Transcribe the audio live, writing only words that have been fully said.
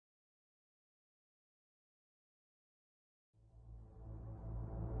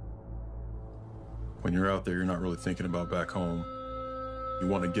When you're out there, you're not really thinking about back home. You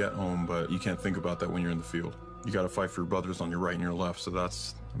want to get home, but you can't think about that when you're in the field. You got to fight for your brothers on your right and your left, so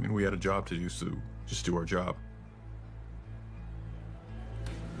that's, I mean, we had a job to do, so just do our job.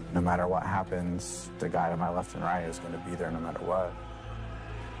 No matter what happens, the guy to my left and right is going to be there no matter what.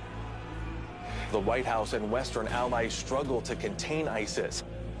 The White House and Western allies struggle to contain ISIS.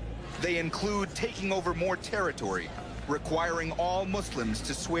 They include taking over more territory, requiring all Muslims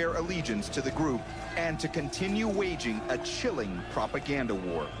to swear allegiance to the group, and to continue waging a chilling propaganda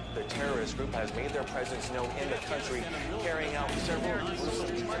war. The terrorist group has made their presence known in the country, carrying out several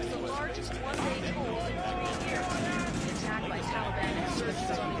gruesome marks the largest one-day polls in 3 years. The attack by Taliban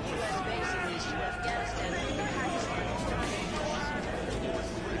insurgents on a U.S. base in eastern Afghanistan and Pakistan.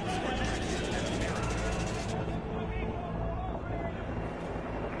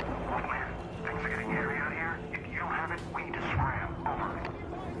 Things are getting hairy out here. If you don't have it, we need to scram. Over.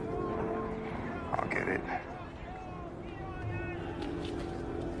 I'll get it.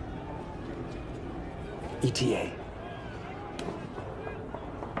 ETA.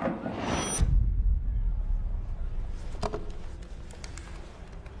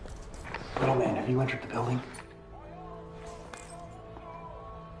 Little man, have you entered the building?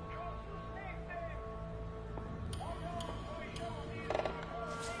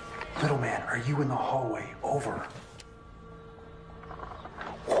 Little man, are you in the hallway? Over.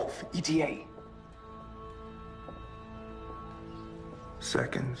 Wolf, ETA.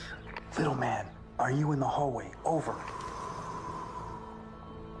 Seconds. Little man, are you in the hallway? Over.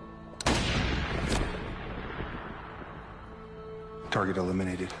 Target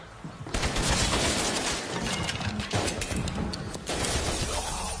eliminated.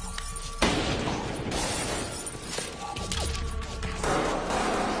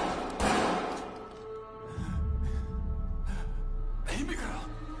 Baby girl.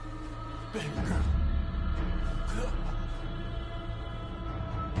 Baby girl.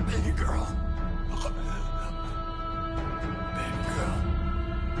 Baby girl. Baby girl.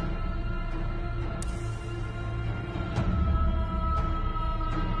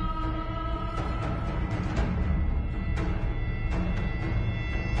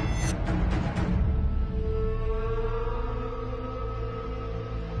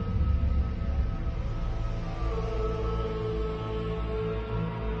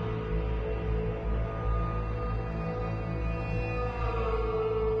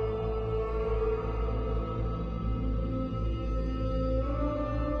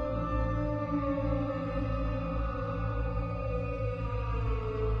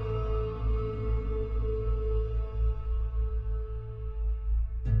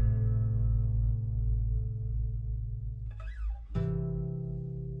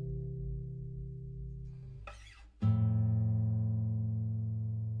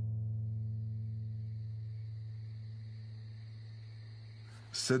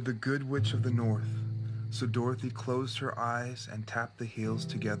 Said the good witch of the north. So Dorothy closed her eyes and tapped the heels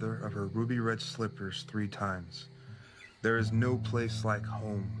together of her ruby-red slippers 3 times. There is no place like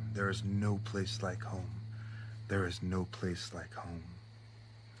home. There is no place like home. There is no place like home.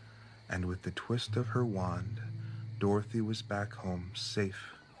 And with the twist of her wand, Dorothy was back home,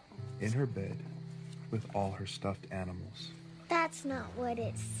 safe, in her bed, with all her stuffed animals. That's not what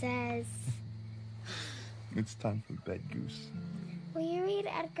it says. It's time for bed, Goose. Will you read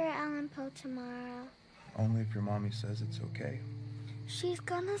Edgar Allan Poe tomorrow? Only if your mommy says it's okay. She's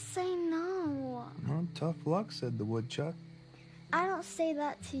gonna say no. Well, tough luck, said the woodchuck. I don't say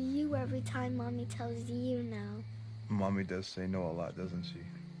that to you every time Mommy tells you no. Mommy does say no a lot, doesn't she?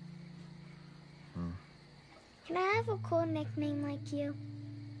 Can I have a cool nickname like you?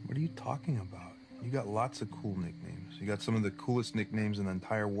 What are you talking about? You got lots of cool nicknames. You got some of the coolest nicknames in the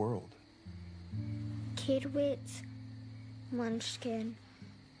entire world. Kidwit, Munchkin,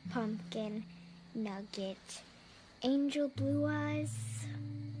 Pumpkin, Nugget, Angel Blue Eyes,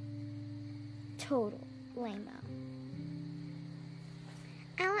 Total Lame-o.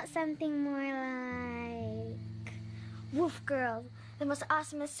 I want something more like Wolf Girl, the most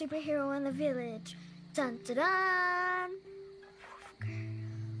awesomest superhero in the village. Dun dun dun!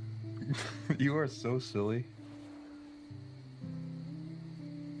 Wolf Girl. You are so silly.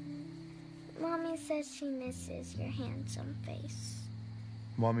 Mommy says she misses your handsome face.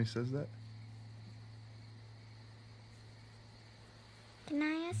 Mommy says that? Can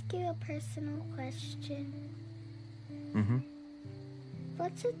I ask you a personal question? Mm-hmm.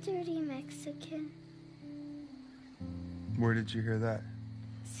 What's a dirty Mexican? Where did you hear that?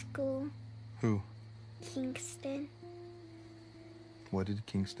 School. Who? Kingston. What did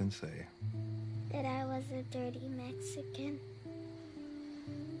Kingston say? That I was a dirty Mexican.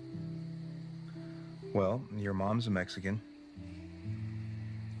 Well, your mom's a Mexican.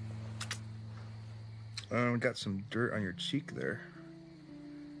 Got some dirt on your cheek there.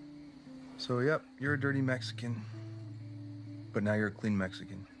 So, yep, you're a dirty Mexican. But now you're a clean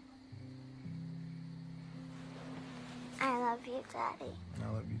Mexican. I love you, Daddy. I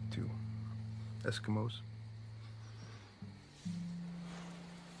love you too. Eskimos.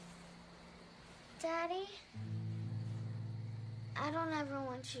 Daddy, I don't ever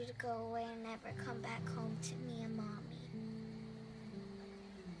want you to go away and never come back home to me and Mommy.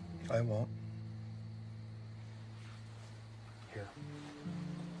 I won't. Here.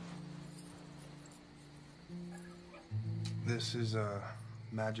 This is a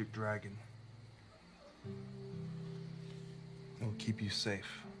magic dragon. It'll keep you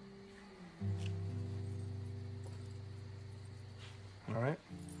safe. All right?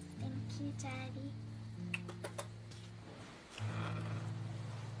 Thank you, Daddy.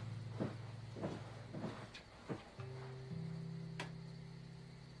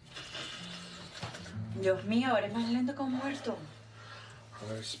 Dios mío, eres más lento que un muerto.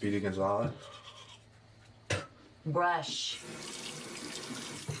 Speedy Gonzalez. Brush.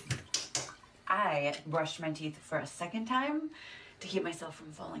 I brushed my teeth for a second time to keep myself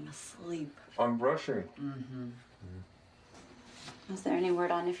from falling asleep. I'm brushing. Mm-hmm. Is there any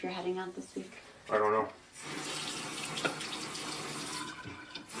word on if you're heading out this week? I don't know.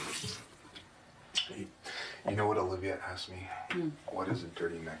 Hey, you know what Olivia asked me? What is a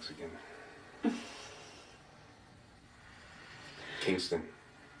dirty Mexican? Kingston.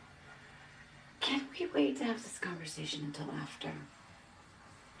 Can't we wait to have this conversation until after?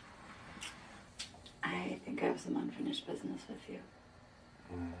 I think I have some unfinished business with you.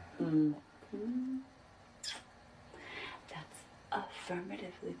 Mm-hmm. That's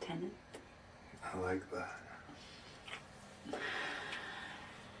affirmative, Lieutenant. I like that.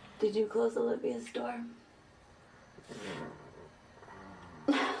 Did you close Olivia's door?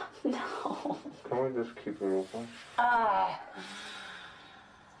 No. Can we just keep it open?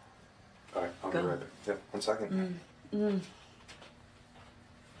 All right, I'll be right there. Yeah, 1 second.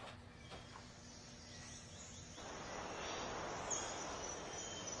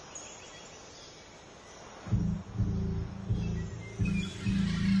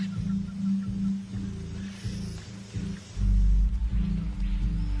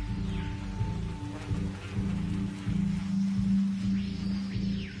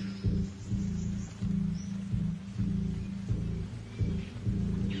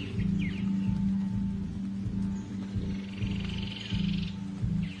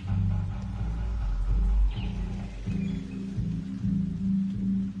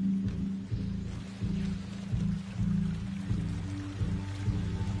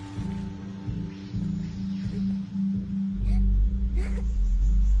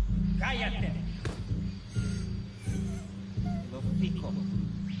 ¡Cállate! Lo pico.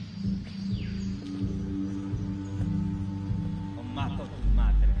 O mato a tu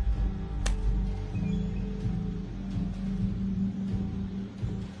madre.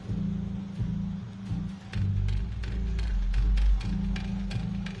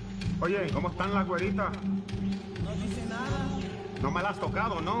 Oye, ¿cómo están las güeritas? No dice nada. No me las has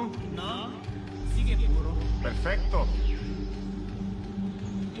tocado, ¿no? No. Sigue puro. Perfecto.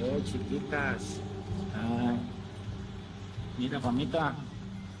 Chiquitas. Ay. Mira, mamita.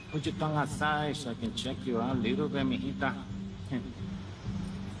 Put your tongue outside so I can check you out a little bit, mijita.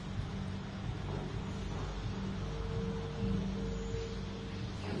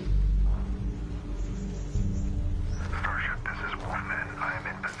 Starship, this is Wolfman. I am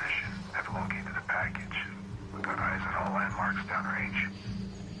in position. I've located the package. We've got eyes on all landmarks downrange.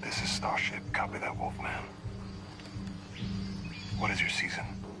 This is Starship. Copy that, Wolfman. What is your season?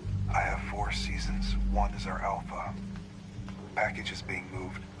 I have 4 seasons. 1 is our alpha. Package is being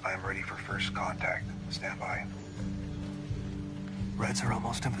moved. I am ready for first contact. Stand by. Reds are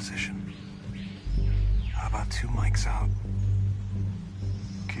almost in position. How about 2 mics out?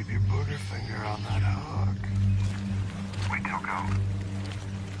 Keep your booger finger on that hook. Wait till go.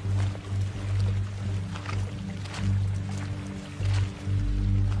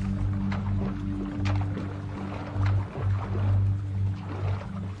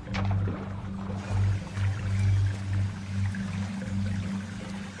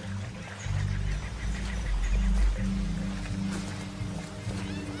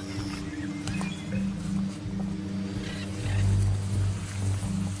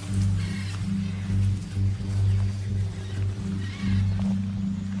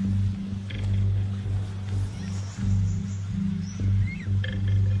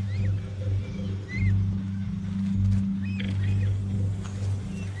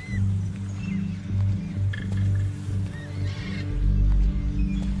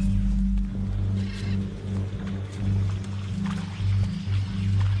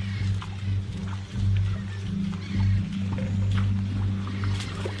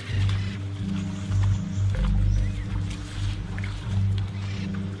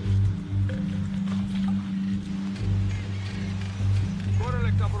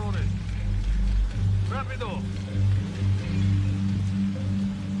 Rápido.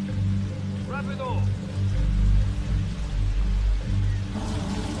 Rápido.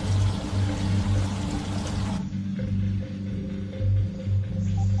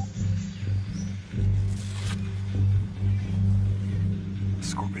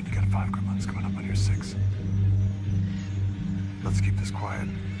 Scorpion, you got 5 gremlins coming up on your 6. Let's keep this quiet.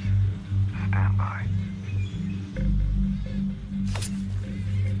 Stand by.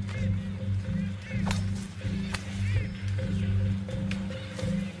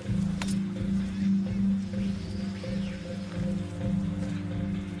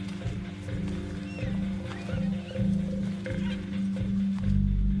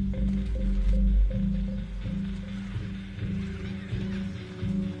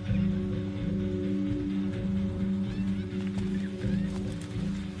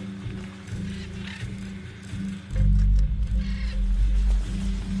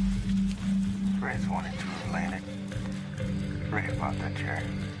 Raise 1 and 2 have landed. Ready to pop that chair.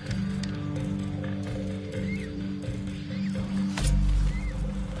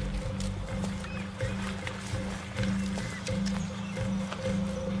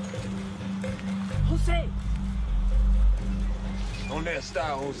 José, ¿Dónde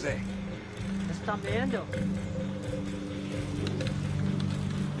está José? está viendo.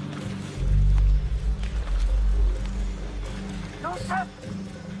 No, sir.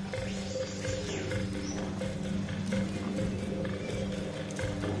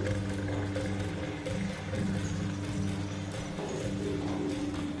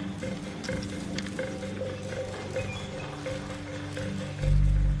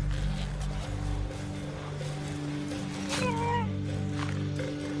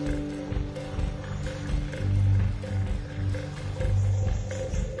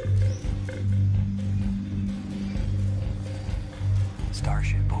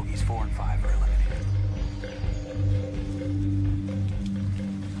 Starship bogies 4 and 5 are eliminated.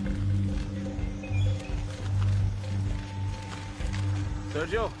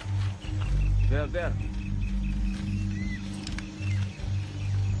 Sergio, ve al ver.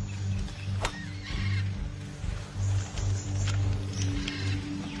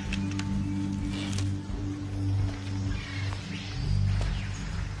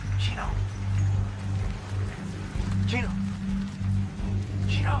 Chino. Chino.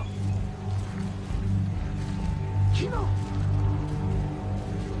 Chino. Chino.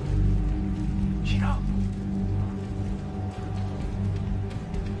 Chino.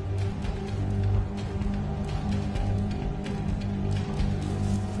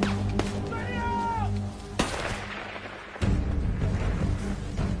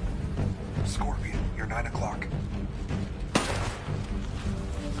 Scorpion, you're 9 o'clock.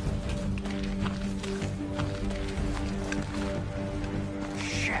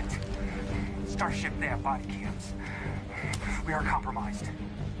 Shit. Starship there, body cams. We are compromised.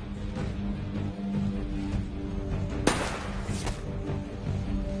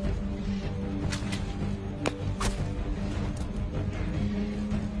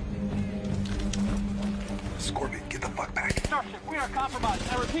 Scorpion, get the fuck back. Starship, we are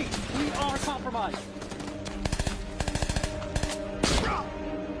compromised. I repeat, we are compromised.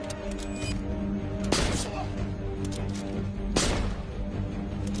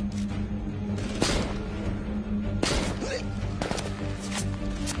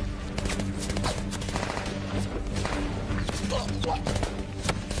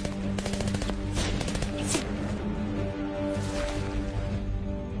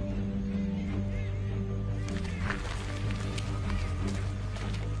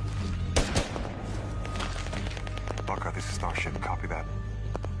 Bucka, this is Starship. Copy that.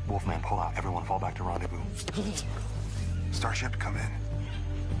 Wolfman, pull out. Everyone fall back to rendezvous. Starship, come in.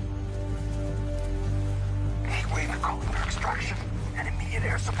 Hey, wave call for extraction and immediate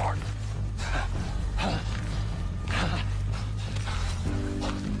air support.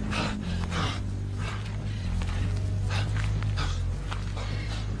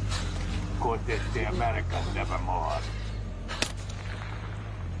 Cortes de America nevermore.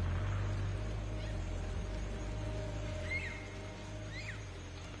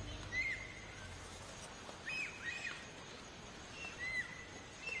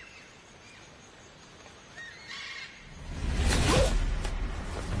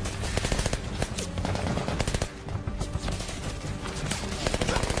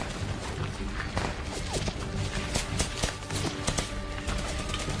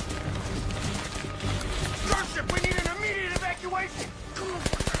 Starship, we need an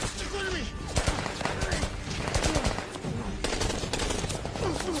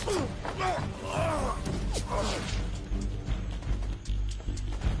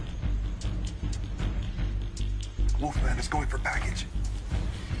Wolfman is going for package.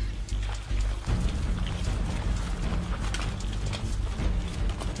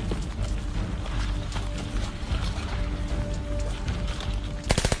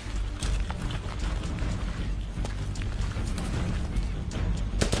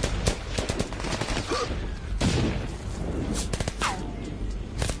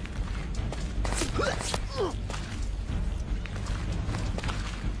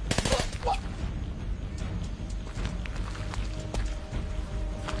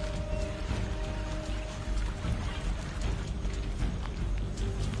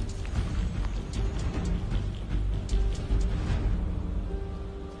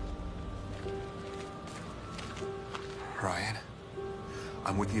 Ryan,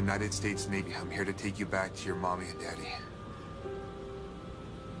 I'm with the United States Navy. I'm here to take you back to your mommy and daddy.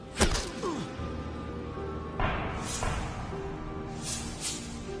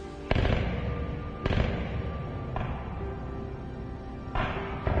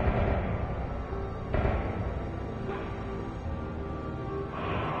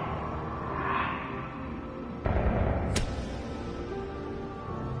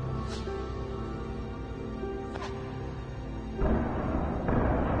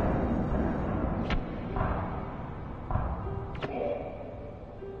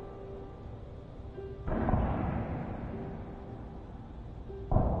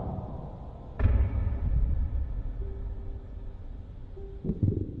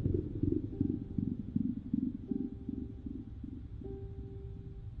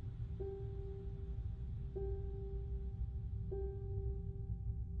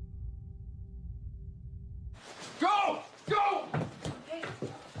 Go! Go! Hey,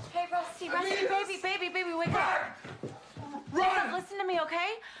 Rusty, baby, wake up. Run! Wake up, listen to me, okay?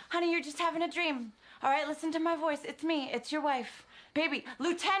 Honey, you're just having a dream. All right, listen to my voice. It's me. It's your wife. Baby,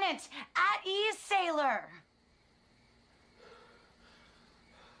 Lieutenant, at ease, sailor.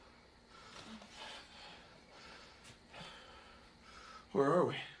 Where are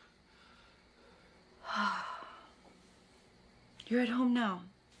we? You're at home now.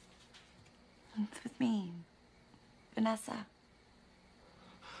 It's with me, Vanessa.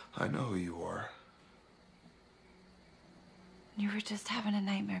 I know who you are. You were just having a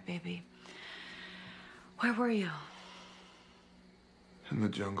nightmare, baby. Where were you? In the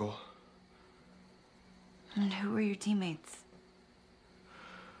jungle. And who were your teammates?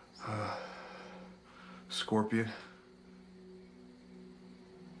 Scorpion.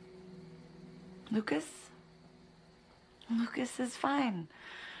 Lucas? Lucas is fine.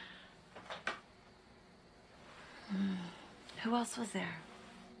 Who else was there?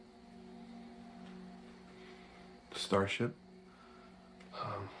 Starship.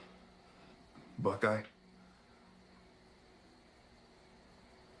 Buckeye.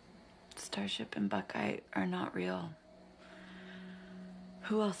 Starship and Buckeye are not real.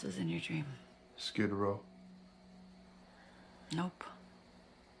 Who else was in your dream? Skid Row. Nope.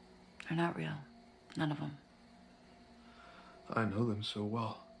 They're not real. None of them. I know them so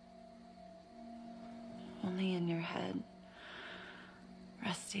well. Only in your head.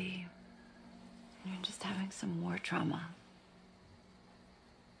 Rusty. You're just having some war trauma.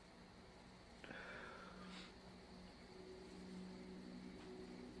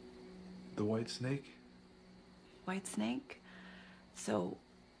 The White Snake? White Snake? So,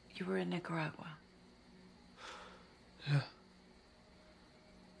 you were in Nicaragua? Yeah.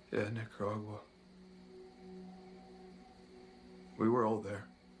 Yeah, Nicaragua. We were all there.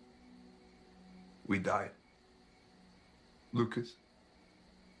 We died. Lucas.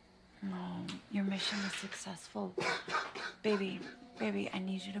 No, your mission was successful. Baby, I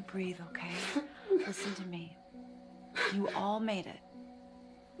need you to breathe, okay? Listen to me. You all made it.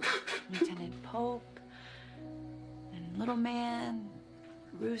 Lieutenant Pope, and Little Man,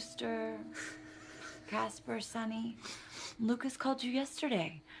 Rooster, Casper, Sonny. Lucas called you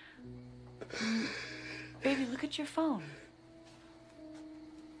yesterday. Baby, look at your phone.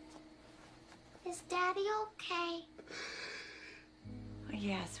 Is Daddy okay?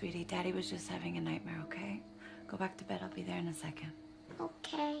 Yeah, sweetie, Daddy was just having a nightmare, okay? Go back to bed, I'll be there in a second.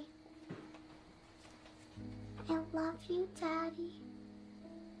 Okay. I love you, Daddy.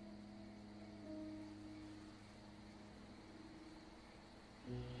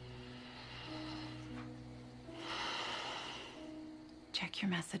 Check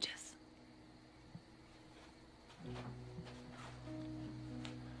your messages.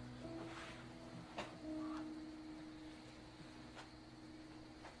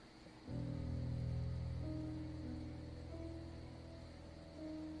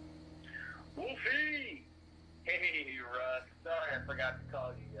 Wolfie! Hey, Russ. Sorry I forgot to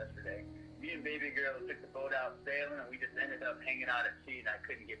call you yesterday. Me and baby girl took the boat out sailing, and we just ended up hanging out at sea, and I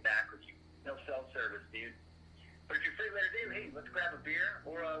couldn't get back with you. No self-service, dude. But if you're free later today, hey, let's grab a beer,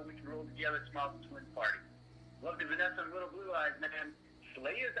 or we can roll together at Small Twin Party. Love to Vanessa and Little Blue Eyes, man.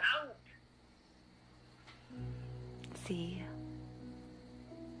 Slay is out. See?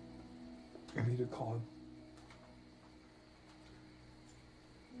 I need to call him.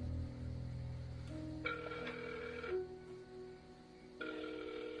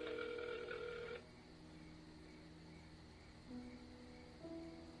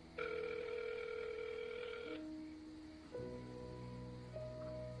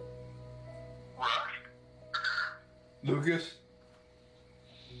 Lucas?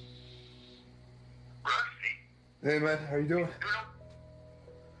 Rusty. Hey man, how you doing? Doing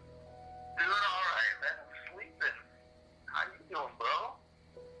all right, man. I'm sleeping. How you doing,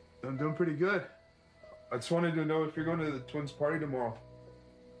 bro? I'm doing pretty good. I just wanted to know if you're going to the twins' party tomorrow.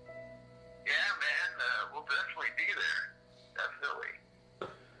 Yeah, man. We'll definitely be there. Definitely.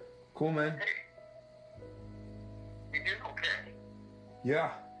 Cool, man. Hey. You doing okay?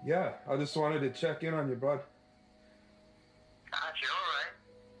 Yeah. I just wanted to check in on you, bud. Gotcha,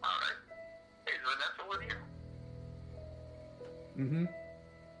 all right. Hey, is Vanessa with you? Mm-hmm.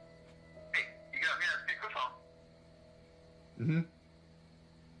 Hey, you got me on speakerphone? Mm-hmm.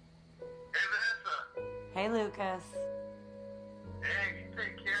 Hey, Vanessa. Hey, Lucas. Hey, you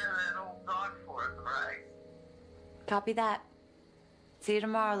take care of that old dog for us, all right? Copy that. See you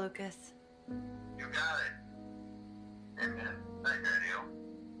tomorrow, Lucas. You got it. Hey, man. Night, Radio.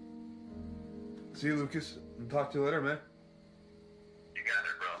 See you, Lucas. I'll talk to you later, man. You got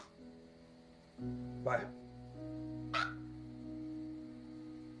it, bro. Bye.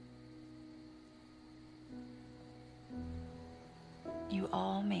 You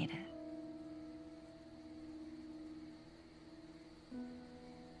all made it.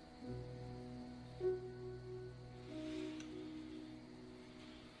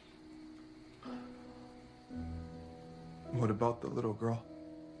 What about the little girl?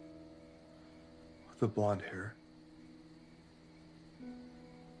 With the blonde hair?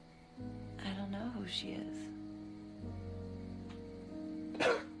 I don't know who she is.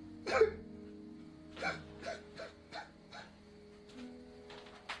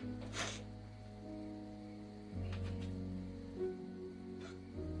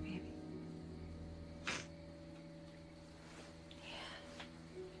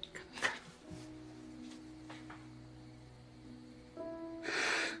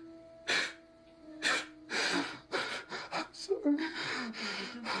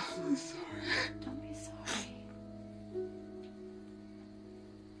 Don't be sorry.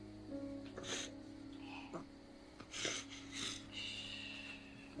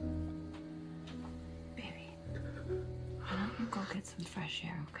 Baby, why don't you go get some fresh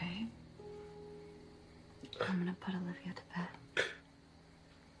air, okay? I'm gonna put Olivia to bed.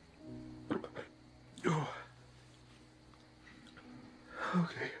 Oh.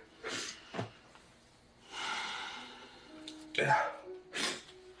 Okay. Yeah.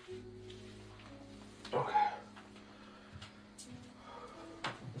 Okay.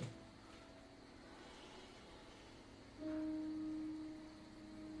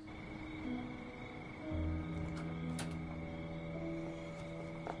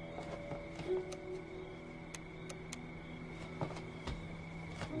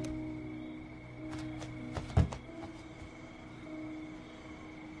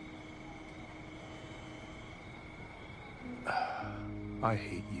 I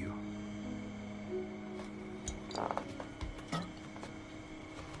hate you.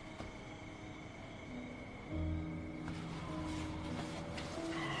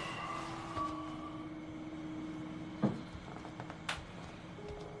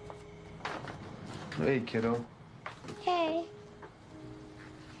 Hey, kiddo. Hey.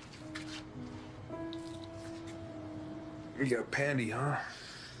 You got Pandy, huh?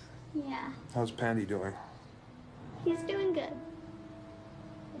 Yeah, How's Pandy doing? he's doing good.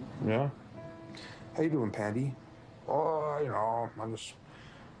 Yeah? How you doing, Pandy? Oh, you know, I just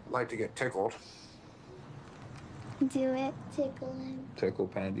like to get tickled. Do it, tickle him. Tickle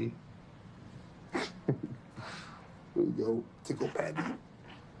Pandy. There you go. Tickle Pandy.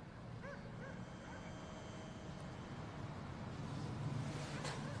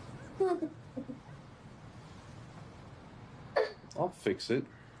 I'll fix it.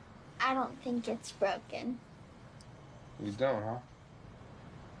 I don't think it's broken. You don't, huh?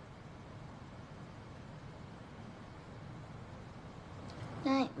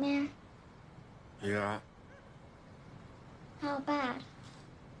 Nightmare? Yeah. How bad?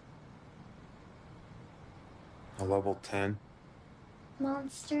 A level 10.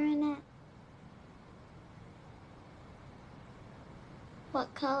 Monster in it?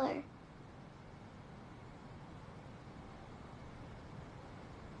 What color?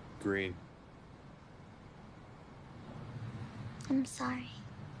 Green. I'm sorry.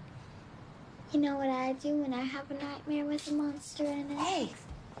 You know what I do when I have a nightmare with a monster in it? Hey!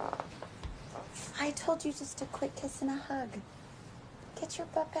 I told you just a quick kiss and a hug. Get your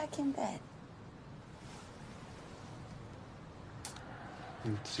butt back in bed.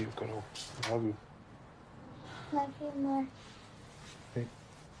 See you, Carol. I love you. Love you more. Hey,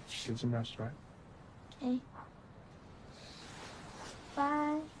 get some rest, right? Okay.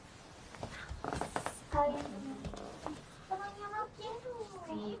 Bye. Bye.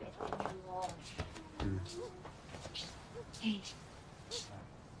 Hey.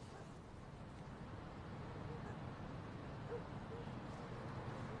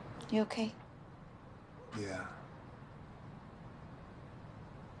 You okay? Yeah.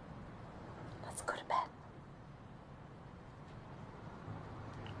 Let's go to bed.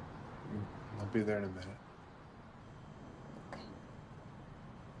 I'll be there in a minute.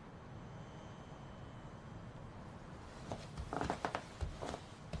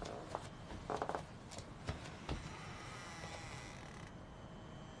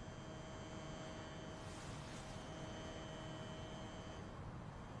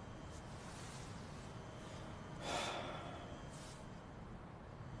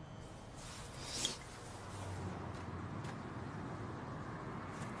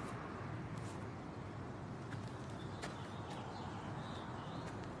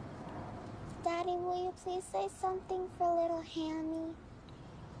 Daddy, will you please say something for little Hammy?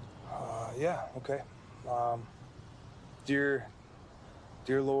 Yeah, okay. Dear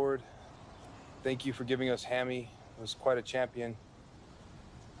Lord, thank you for giving us Hammy. He was quite a champion.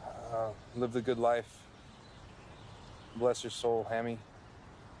 Lived a good life. Bless your soul, Hammy.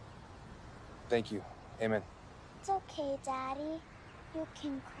 Thank you. Amen. It's okay, Daddy. You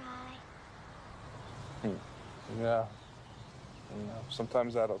can cry. Yeah.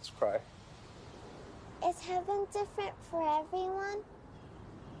 Sometimes adults cry. Is heaven different for everyone?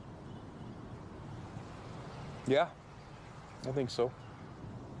 Yeah, I think so.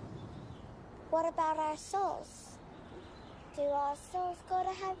 What about our souls? Do all souls go to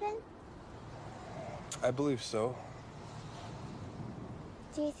heaven? I believe so.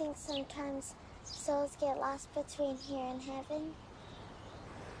 Do you think sometimes souls get lost between here and heaven?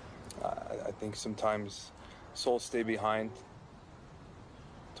 I think sometimes souls stay behind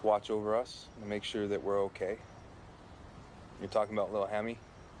to watch over us and make sure that we're okay. You're talking about little Hammy?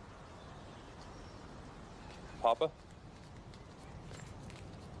 Papa?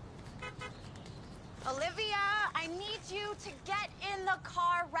 Olivia, I need you to get in the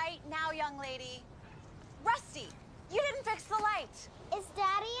car right now, young lady. Rusty, you didn't fix the light. Is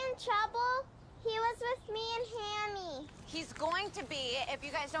Daddy in trouble? He was with me and Hammy. He's going to be if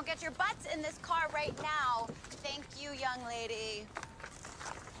you guys don't get your butts in this car right now. Thank you, young lady.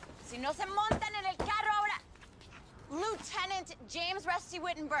 Si no se montan en el carro ahora. Lieutenant James Rusty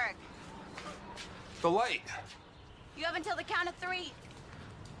Wittenburg. The light. You have until the count of 3.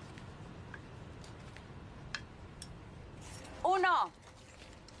 1, 2,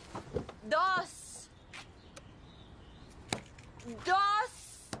 2,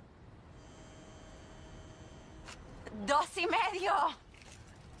 2.5.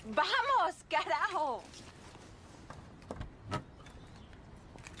 Vamos, carajo.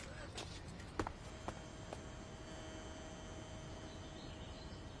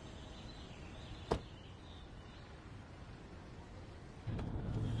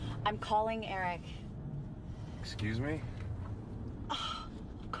 I'm calling Eric. Excuse me? Oh,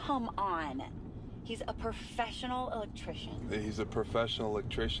 come on. He's a professional electrician. He's a professional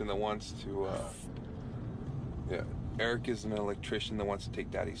electrician that wants to, Yeah, Eric is an electrician that wants to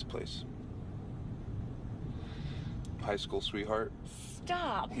take Daddy's place. High school sweetheart.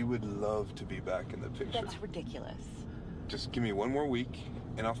 Stop. He would love to be back in the picture. That's ridiculous. Just give me 1 more week,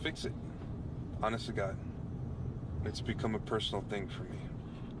 and I'll fix it. Honest to God. It's become a personal thing for me.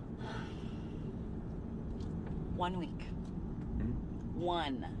 1 week.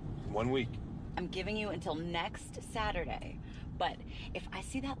 1 week. I'm giving you until next Saturday. But if I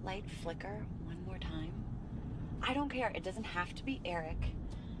see that light flicker one more time, I don't care. It doesn't have to be Eric.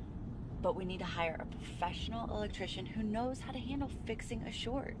 But we need to hire a professional electrician who knows how to handle fixing a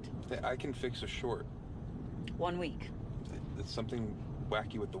short. Yeah, I can fix a short. 1 week. It's something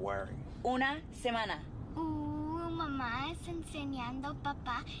wacky with the wiring. Una semana. Mamá está enseñando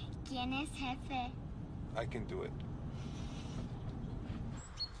papá quién es jefe. I can do it.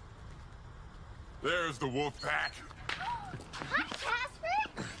 There's the wolf pack. Hi,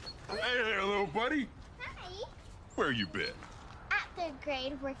 Casper. Hey there, little buddy. Hi. Where you been? At third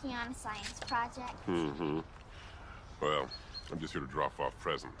grade working on a science project. Mm-hmm. Well, I'm just here to drop off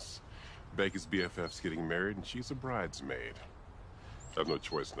presents. Baker's BFF's getting married, and she's a bridesmaid. I have no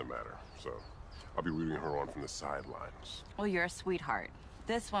choice in the matter, so I'll be rooting her on from the sidelines. Well, you're a sweetheart.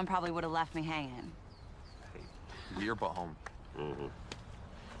 This one probably would have left me hanging. Hey, your butt home. Mm-hmm.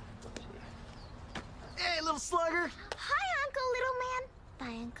 Hey, little slugger! Hi, Uncle Little Man.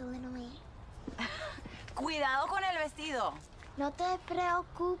 Bye, Uncle Little Man. Cuidado con el vestido. No te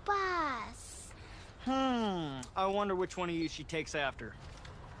preocupas. I wonder which one of you she takes after.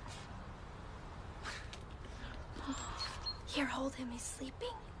 Here, hold him. He's sleeping.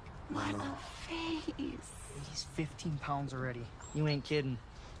 What a face. He's 15 pounds already. You ain't kidding.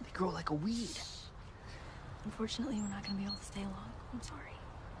 They grow like a weed. Unfortunately, we're not gonna be able to stay long. I'm sorry.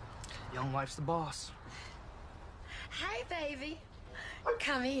 Young wife's the boss. Hey, baby.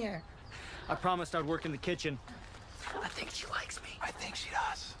 Come here. I promised I'd work in the kitchen. I think she likes me. I think she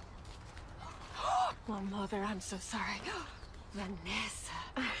does. Well, Mother, I'm so sorry. Vanessa,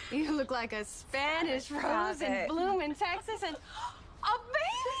 you look like a Spanish rose in bloom in Texas, and a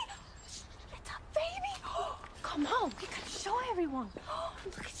baby! It's a baby! Come on, we gotta show everyone.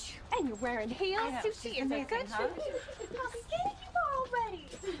 Look at you. And you're wearing heels, too. She is a good shoe. How skinny you are already.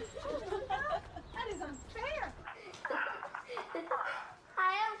 That is unfair.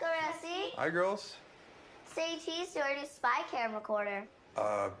 Hi, Uncle Rusty. Hi, girls. Say cheese to our new spy cam recorder.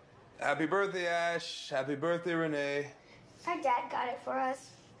 Happy birthday, Ash. Happy birthday, Renee. Our dad got it for us.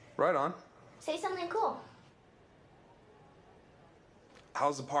 Right on. Say something cool.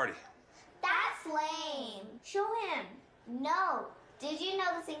 How's the party? That's lame. Show him. No. Did you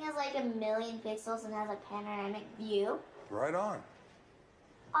know this thing has like 1 million pixels and has a panoramic view? Right on.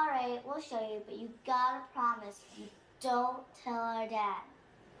 All right, we'll show you, but you gotta promise you don't tell our dad.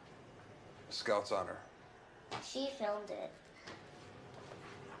 Scout's honor. She filmed it.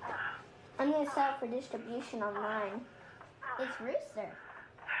 I'm gonna sell it for distribution online. It's Rooster.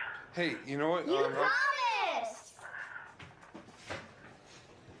 Hey, you know what? You promised!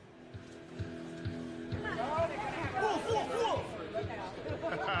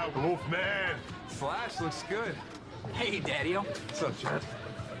 Wolf man. Flash looks good. Hey, Daddy-o. What's up, Chad?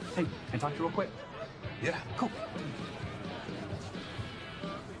 Hey, can I talk to you real quick? Yeah. Cool.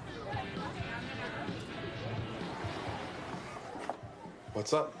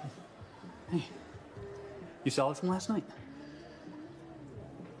 What's up? Hey, you saw it from last night?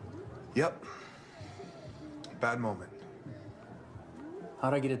 Yep. Bad moment.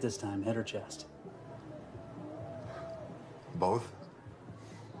 How'd I get it this time, head or chest? Both?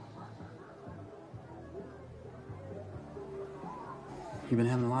 You've been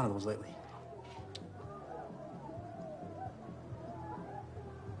having a lot of those lately.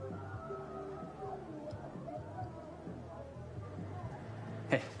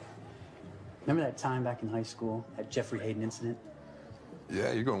 Hey, remember that time back in high school, that Jeffrey Hayden incident?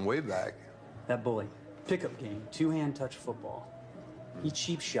 Yeah, you're going way back. That bully, pickup game, two-hand touch football. He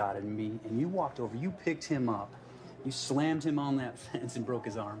cheap-shotted me, and you walked over, you picked him up, you slammed him on that fence and broke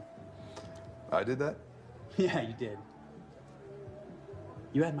his arm. I did that? Yeah, you did.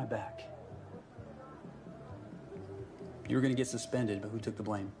 You had my back. You were gonna get suspended, but who took the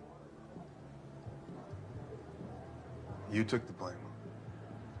blame? You took the blame.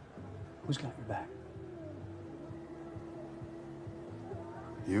 Who's got your back?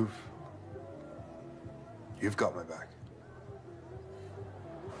 You've got my back.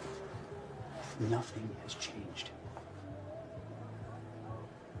 Nothing has changed.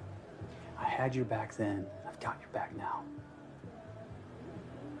 I had your back then. I've got your back now.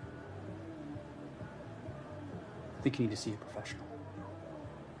 I think you need to see a professional.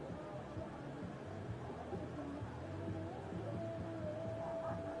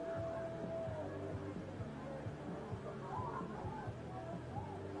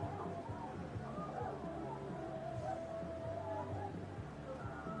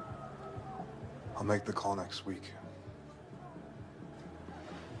 I'll make the call next week.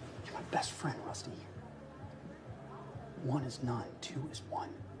 You're my best friend, Rusty. 1 is none, 2 is 1.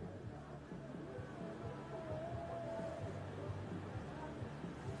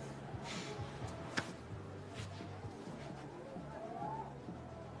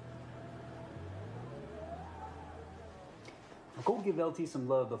 Now go give LT some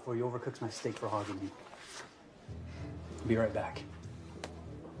love before he overcooks my steak for hogging me. I'll be right back.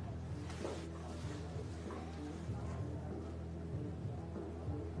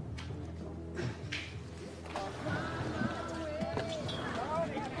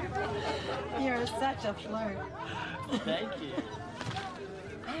 You're such a flirt. Thank you.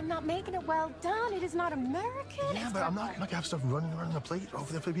 I I'm not making it well done. It is not American. Yeah, but I'm not gonna have stuff running around the plate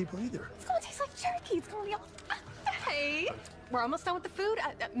over there for people either. It's gonna taste like jerky. It's gonna be all... Hey, we're almost done with the food.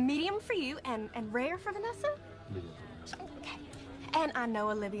 Medium for you and rare for Vanessa? Medium for Vanessa. Okay. And I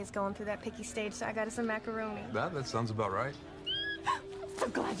know Olivia's going through that picky stage, so I got us some macaroni. That sounds about right. So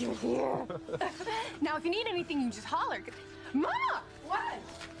glad you're here. Now, if you need anything, you just holler. Mama! What?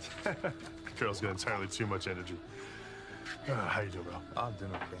 Carol's got entirely too much energy. How you doing, bro? I'm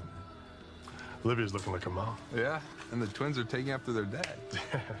doing okay, man. Olivia's looking like her mom. Yeah, and the twins are taking after their dad.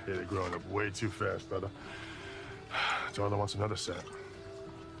 Yeah, they're growing up way too fast, brother. Darla wants another set.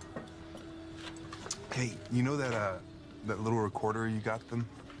 Hey, you know that little recorder you got them?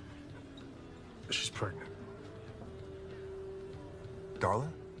 She's pregnant. Darla?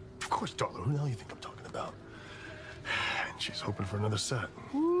 Of course, Darla. Who the hell you think I'm talking about? And she's hoping for another set.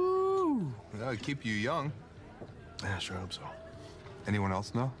 Woo! That'll keep you young. Yeah, sure hope so. Anyone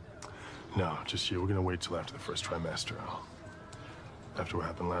else know? No, just you. We're gonna wait till after the first trimester. After what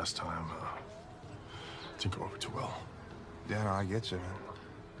happened last time, didn't go over too well. Yeah, no, I get you, man.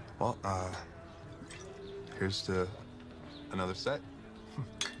 Well, here's to another set.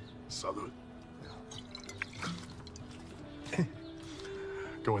 Salud. Yeah.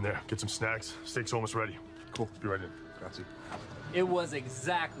 Go in there, get some snacks. Steak's almost ready. Cool. Be right in. Grazie. It was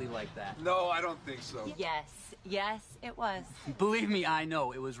exactly like that. No, I don't think so. Yes, it was. Believe me, I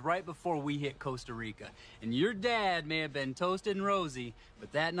know. It was right before we hit Costa Rica. And your dad may have been toasted and rosy,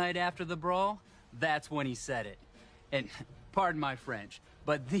 but that night after the brawl, that's when he said it. And pardon my French,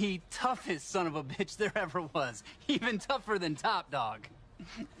 but the toughest son of a bitch there ever was. Even tougher than Top Dog.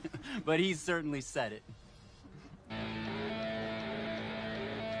 But he certainly said it.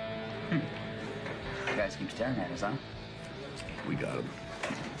 You guys keep staring at us, huh? We got him.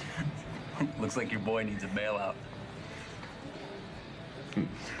 Looks like your boy needs a bailout.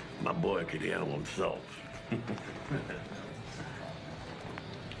 My boy could handle himself.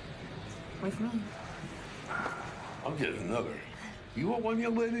 With me. I'll get another. You want one,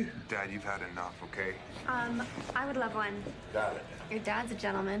 young lady? Dad, you've had enough, okay? I would love one. Got it. Your dad's a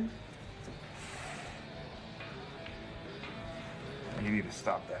gentleman. You need to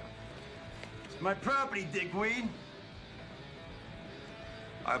stop that. It's my property, dickweed.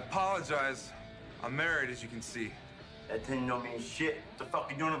 I apologize. I'm married, as you can see. That thing don't mean shit. What the fuck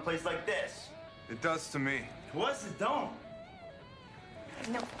are you doing in a place like this? It does to me. To us, it don't.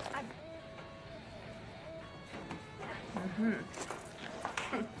 No,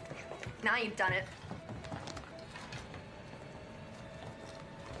 Now you've done it.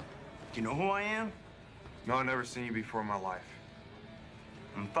 You know who I am? No, I've never seen you before in my life.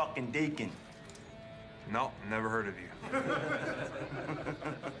 I'm fucking Deacon. No, never heard of you.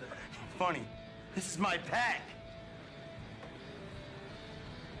 Funny. This is my pack.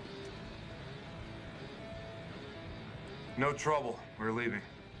 No trouble. We're leaving.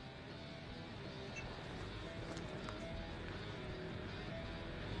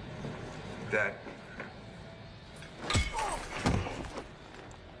 Dad.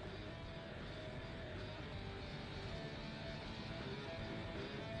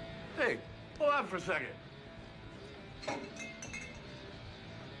 Hey, hold on for a second.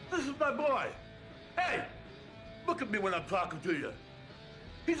 This is my boy. Hey, look at me when I'm talking to you.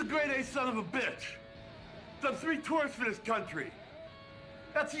 He's a grade-A son of a bitch. Done 3 tours for this country.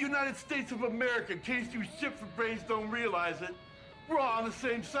 That's the United States of America. In case you shit for brains don't realize it, we're all on the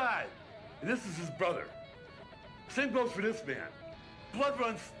same side. And this is his brother. Same goes for this man. Blood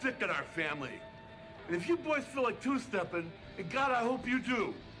runs thick in our family. And if you boys feel like two-stepping, and God, I hope you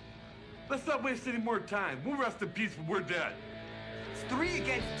do, let's not waste any more time. We'll rest in peace when we're dead. It's 3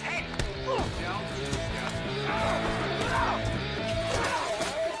 against 10.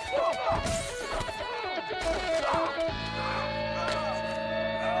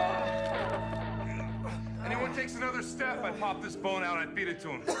 Anyone takes another step, I pop this bone out and I feed it to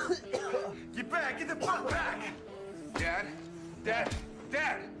him. Get back! Get the fuck back! Dad? Dad?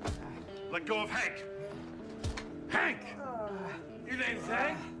 Dad! Let go of Hank. Hank! Your name's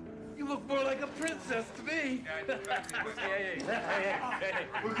Hank? You look more like a princess to me. Hey.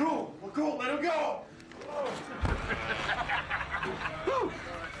 We're cool. We're cool. Let him go.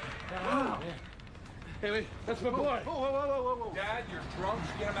 Hey, wait. That's my boy. Whoa. Dad, you're drunk.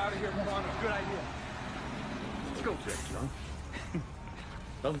 Get him out of here. Come on. Good idea. Let's go, Jack, son.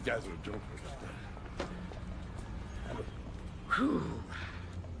 Those guys are a joke. Whew.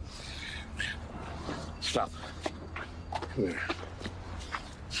 Stop. Come here.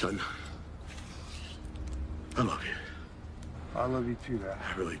 Son, I love you. I love you too, Dad.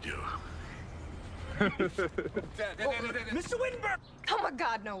 I really do. Mr. Wittenburg! Come Oh my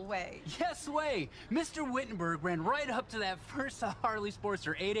God, no way. Yes way. Mr. Wittenburg ran right up to that first Harley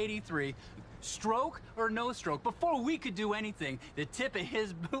Sportster 883. Stroke or no stroke, before we could do anything, the tip of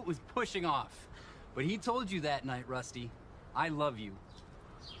his boot was pushing off. But he told you that night, Rusty, I love you.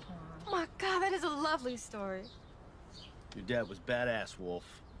 Oh my God, that is a lovely story. Your dad was badass,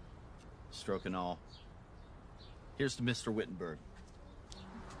 Wolf. Stroke and all. Here's to Mr. Wittenburg.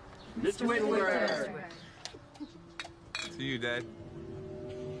 Mr. Wittenburg. See you, Dad.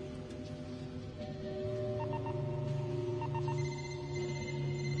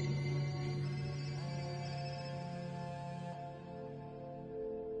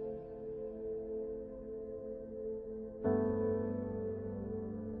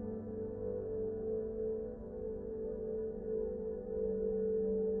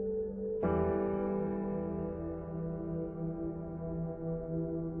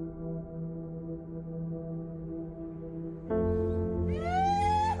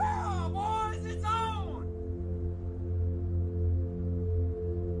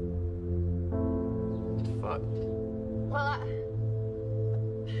 Well,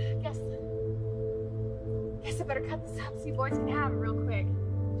 guess I better cut this up so you boys can have it real quick.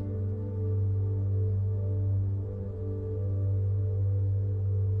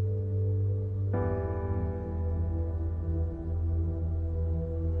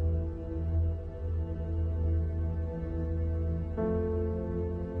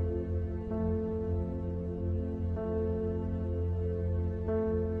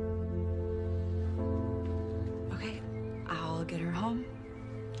 Okay, I'll get her home.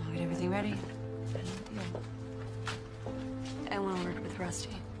 I'll get everything ready. I want to work with Rusty.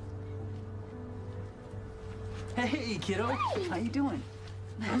 Hey, kiddo. How you doing?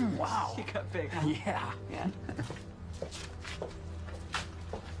 Wow. You got big, huh? Yeah. Yeah.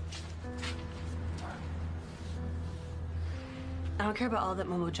 I don't care about all that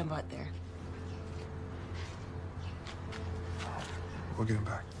mumbo jumbo out there. We'll get him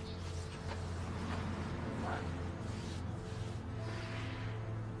back.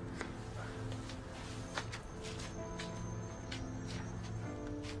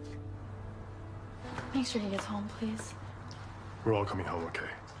 Make sure he gets home, please. We're all coming home, okay?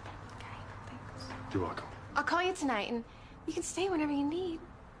 You're welcome. I'll call you tonight, and you can stay whenever you need.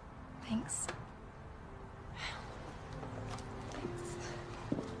 Thanks.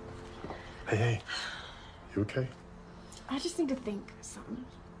 Hey, you okay? I just need to think of something.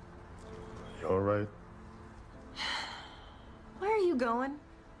 You all right? Where are you going?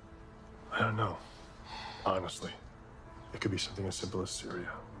 I don't know. Honestly, it could be something as simple as Syria.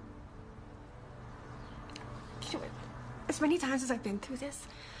 You know, as many times as I've been through this,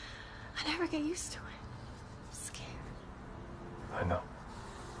 I never get used to it. I'm scared. I know.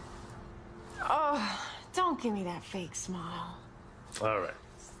 Oh, don't give me that fake smile. All right,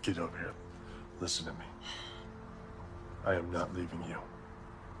 get over here. Listen to me. I am not leaving you.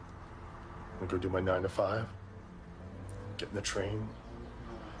 I'm gonna go do my 9 to 5. Get in the train.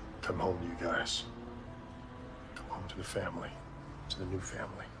 Come home to you guys. Come home to the family. To the new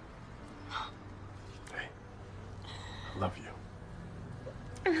family. Hey, I love you.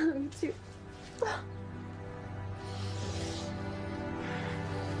 I love you too.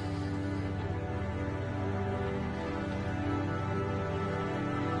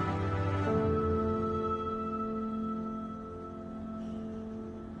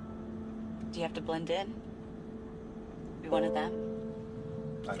 Do you have to blend in? Be one of them?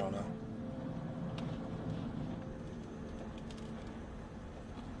 I don't know.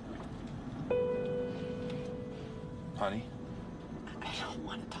 Honey? I don't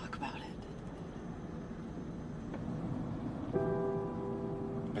want to talk about it.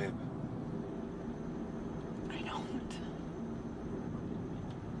 Babe. I don't.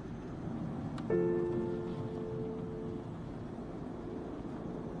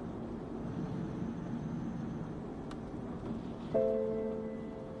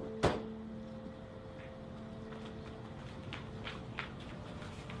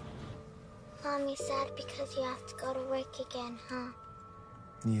 Mommy's sad because you have to go to work again, huh?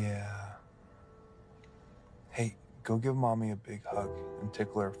 Yeah. Hey, go give Mommy a big hug and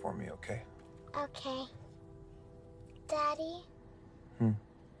tickle her for me, okay? Okay. Daddy?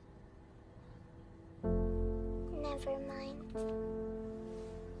 Never mind.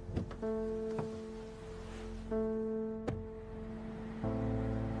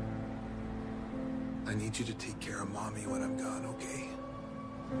 I need you to take care of Mommy when I'm gone, okay?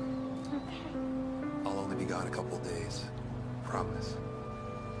 Okay. I'll only be gone a couple days. Promise.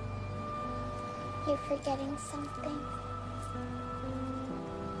 You're forgetting something.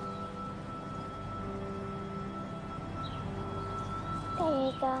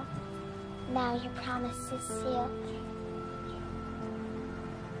 go. Now your promise is sealed.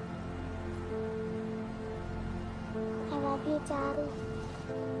 I love you, Daddy.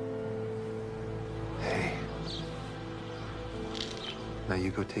 Hey. Now you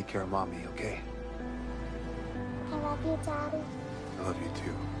go take care of Mommy, okay? I love you, Daddy. I love you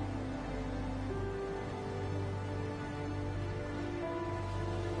too.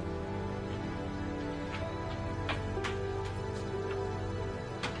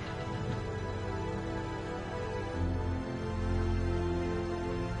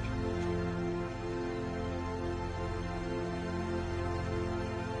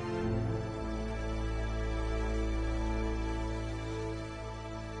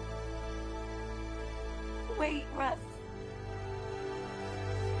 Wait, Russ.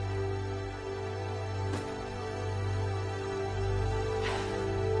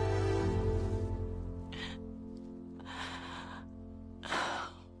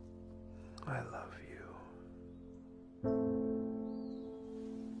 I love you.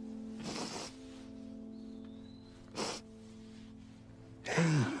 Hey,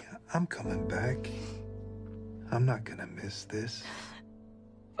 I'm coming back. I'm not gonna miss this.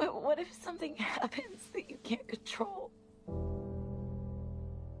 But what if something happens that you can't control?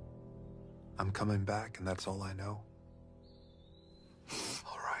 I'm coming back, and that's all I know.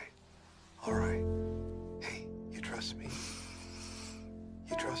 All right. All right. Hey, you trust me?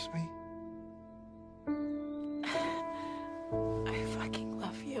 You trust me? I fucking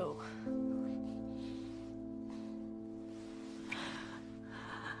love you.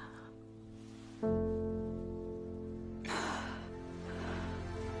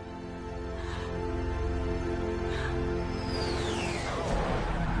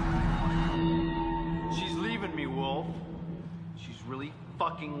 She's leaving me, Wolf. She's really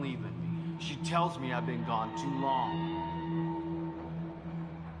fucking leaving me. She tells me I've been gone too long.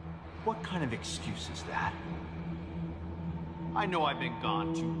 What kind of excuse is that? I know I've been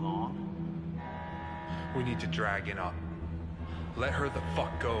gone too long. We need to drag it up. Let her the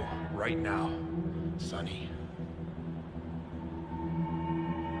fuck go right now, Sonny.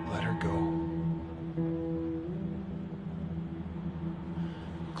 Let her go.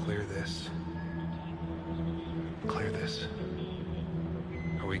 Clear this. Clear this.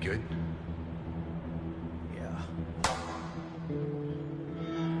 Are we good? Yeah.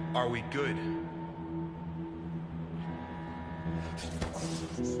 Are we good?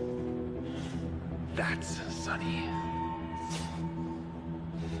 That's Sonny.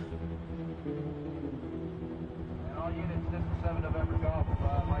 And all units, this is 7 November Golf.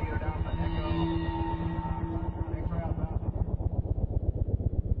 My unit down for Echo. Thanks for outbound.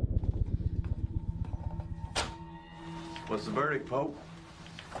 What's the verdict, Pope?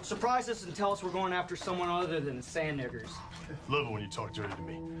 Surprise us and tell us we're going after someone other than the sand niggers. Love it when you talk dirty to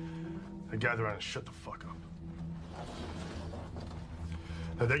me. Now gather around and shut the fuck up.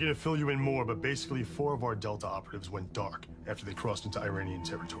 Now they're gonna fill you in more, but basically 4 of our Delta operatives went dark after they crossed into Iranian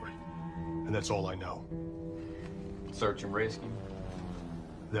territory. And that's all I know. Search and rescue?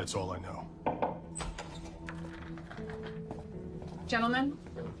 That's all I know. Gentlemen?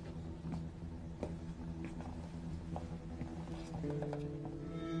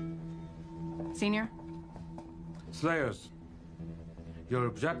 Senior? Slayers, your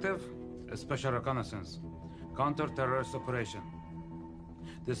objective is special reconnaissance, counter-terrorist operation.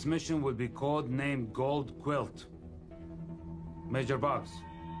 This mission will be code-named Gold Quilt. Major Boggs.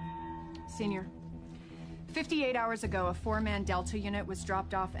 Senior. 58 hours ago, a 4-man Delta unit was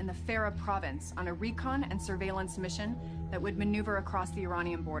dropped off in the Farah province on a recon and surveillance mission that would maneuver across the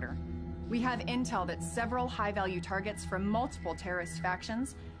Iranian border. We have intel that several high-value targets from multiple terrorist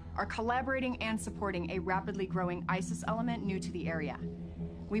factions are collaborating and supporting a rapidly growing ISIS element new to the area.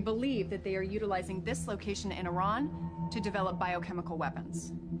 We believe that they are utilizing this location in Iran to develop biochemical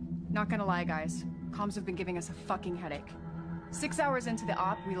weapons. Not gonna lie, guys, comms have been giving us a fucking headache. 6 hours into the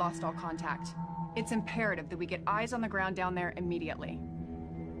op, we lost all contact. It's imperative that we get eyes on the ground down there immediately.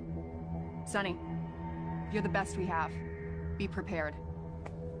 Sonny, you're the best we have. Be prepared.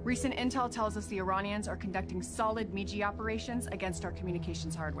 Recent intel tells us the Iranians are conducting solid MIGI operations against our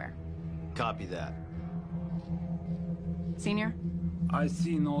communications hardware. Copy that. Senior?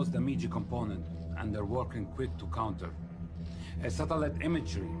 IC knows the MIGI component, and they're working quick to counter. A satellite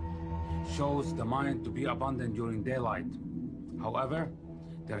imagery shows the mine to be abandoned during daylight. However,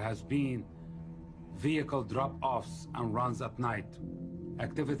 there has been vehicle drop-offs and runs at night.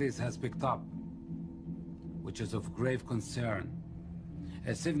 Activities has picked up, which is of grave concern.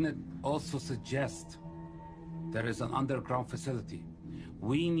 A signet also suggests there is an underground facility.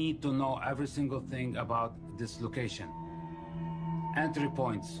 We need to know every single thing about this location. entry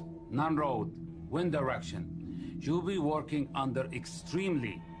points, non-road, wind direction. You'll be working under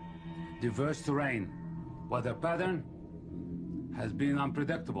extremely diverse terrain. Weather pattern has been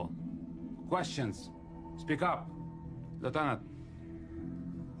unpredictable. Questions? Speak up. Lieutenant.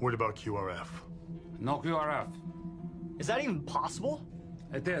 What about QRF? No QRF. Is that even possible?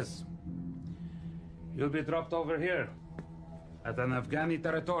 It is. You'll be dropped over here at an Afghani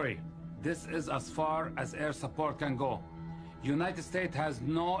territory. This is as far as air support can go. United States has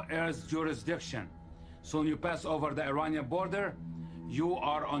no air jurisdiction. Soon you pass over the Iranian border, you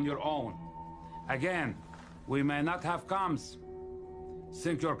are on your own. Again, we may not have comms.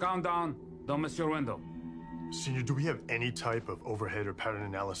 Sync your countdown, don't miss your window. Senior, do we have any type of overhead or pattern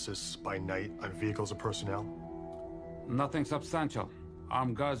analysis by night on vehicles or personnel? Nothing substantial.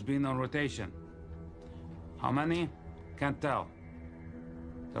 Armed guards being on rotation. How many? Can't tell.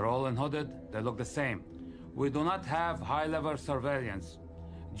 They're all unhooded, they look the same. We do not have high-level surveillance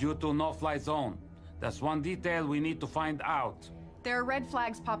due to no-fly zone. That's one detail we need to find out. There are red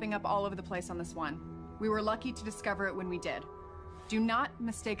flags popping up all over the place on this one. We were lucky to discover it when we did. Do not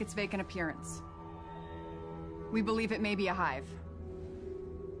mistake its vacant appearance. We believe it may be a hive.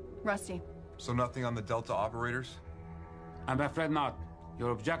 Rusty. So nothing on the Delta operators? I'm afraid not.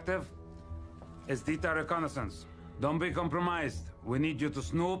 Your objective is detail reconnaissance. Don't be compromised. We need you to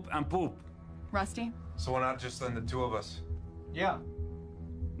snoop and poop. Rusty? So why not just send the two of us? Yeah.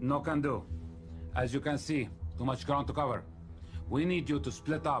 No can do. As you can see, too much ground to cover. We need you to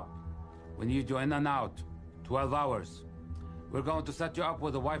split up. We need you in and out. 12 hours. We're going to set you up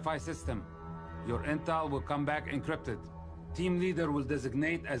with a Wi-Fi system. Your intel will come back encrypted. Team leader will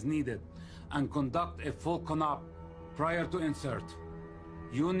designate as needed and conduct a full con-op prior to insert.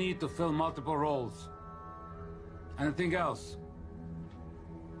 You need to fill multiple roles. Anything else?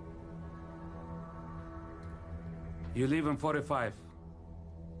 You leave in 45.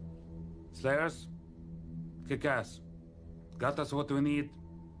 Slayers, kick ass. Got us what we need.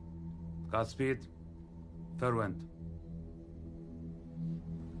 Godspeed. Fair wind.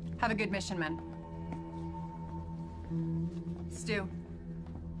 Have a good mission, men. Stu,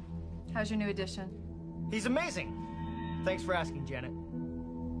 how's your new addition? He's amazing. Thanks for asking, Janet.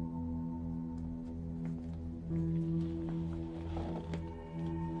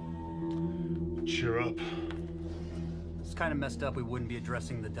 Cheer up. It's kind of messed up we wouldn't be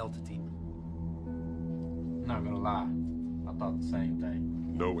addressing the Delta team. Not gonna lie, I thought the same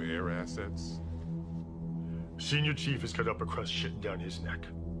thing. No air assets? Senior Chief has cut up a crust shitting down his neck.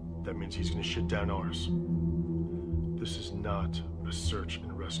 That means he's gonna shit down ours. This is not a search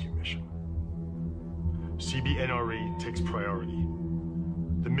and rescue mission. CBNRE takes priority.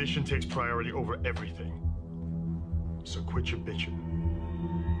 The mission takes priority over everything. So quit your bitching.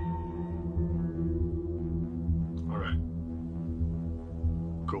 All right.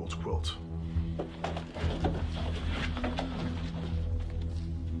 Gold quilt.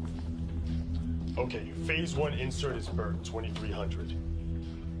 Okay, phase 1 insert is Berg, 2300.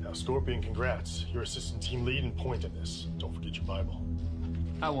 Now, Scorpion, congrats. You're assistant team lead and point in this. Don't forget your Bible.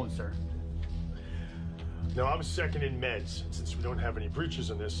 I won't, sir. Now, I'm second in meds. Since we don't have any breaches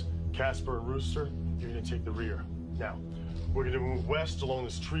in this, Casper and Rooster, you're gonna take the rear. Now, we're gonna move west along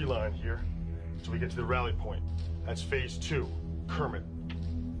this tree line here till we get to the rally point. That's phase 2, Kermit.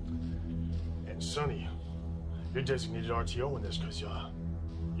 And Sonny, you're designated RTO in this because you're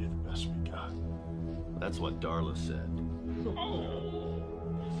the best we got. That's what Darla said.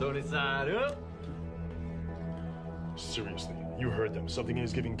 Sunny side up. Seriously, you heard them. Something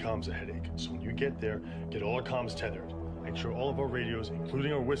is giving comms a headache. So when you get there, get all our comms tethered. Make sure all of our radios,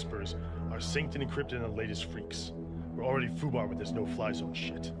 including our whispers, are synced and encrypted on the latest freaks. We're already FUBAR with this no-fly zone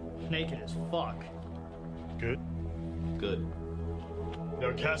shit. Naked as fuck. Good? Good.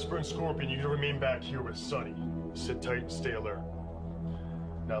 Now, Casper and Scorpion, you're gonna remain back here with Sonny. Sit tight and stay alert.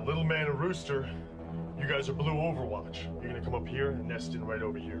 Now, Little Man and Rooster, you guys are Blue Overwatch. You're gonna come up here and nest in right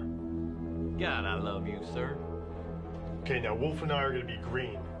over here. God, I love you, sir. Okay, now Wolf and I are gonna be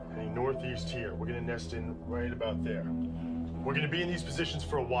green, heading northeast here. We're gonna nest in right about there. We're gonna be in these positions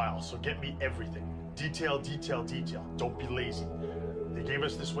for a while, so get me everything. Detail, detail, detail. Don't be lazy. They gave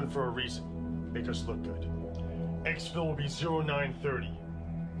us this one for a reason. Make us look good. Exfil will be 0930.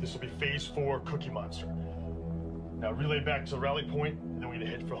 This will be phase 4 Cookie Monster. Now relay back to the rally point, and then we're gonna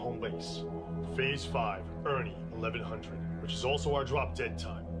head for home base. Phase 5, Ernie, 1100, which is also our drop dead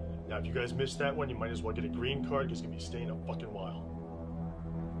time. Now, if you guys missed that one, you might as well get a green card, because it's gonna be staying a fucking while.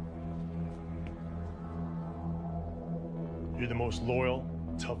 You're the most loyal,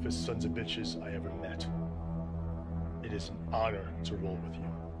 toughest sons of bitches I ever met. It is an honor to roll with you.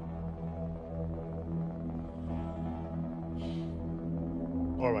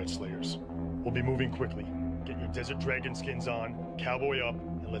 All right, Slayers. We'll be moving quickly. Get your Desert Dragon skins on, cowboy up,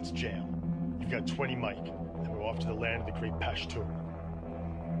 and let's jam. You've got 20 mic, and we're off to the land of the great Pashtun.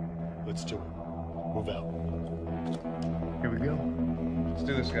 Let's do it. Move out. Here we go. Let's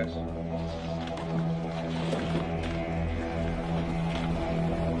do this, guys.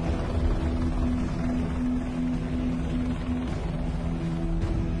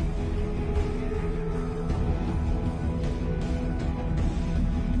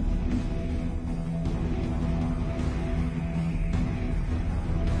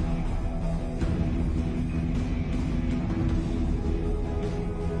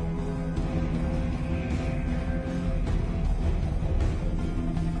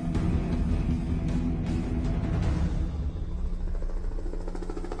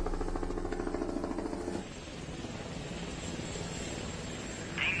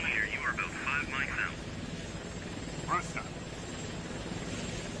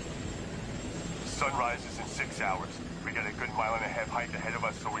 Sunrise is in 6 hours. We got a good mile-and-a-half hike ahead of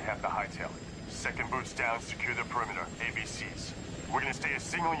us, so we have to hightail it. Second boots down, secure the perimeter. ABCs. We're gonna stay a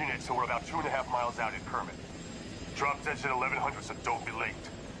single unit, so we're about 2.5 miles out in Kermit. Drop dead's at 1100, so don't be late.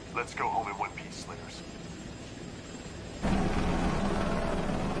 Let's go home in one piece, Slayers.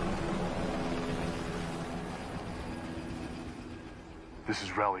 This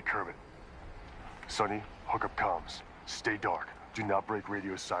is Rally Kermit. Sonny, hook up comms. Stay dark. Do not break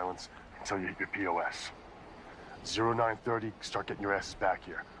radio silence until you hit your POS. 0930, start getting your asses back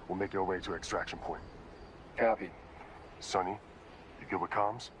here. We'll make our way to extraction point. Copy. Sonny, you good with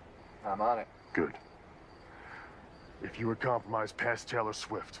comms? I'm on it. Good. If you were compromised past Taylor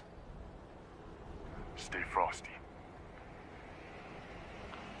Swift, stay frosty.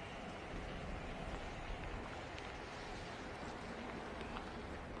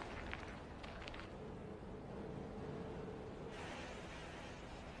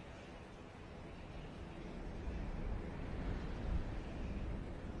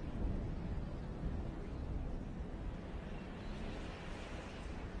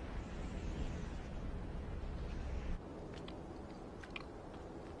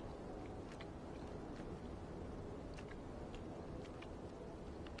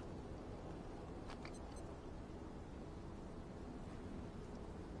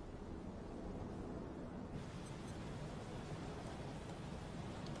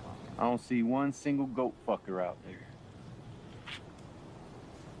 I don't see one single goat fucker out there.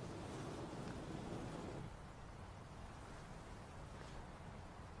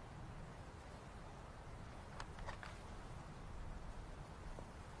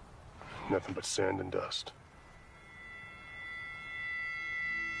 Nothing but sand and dust.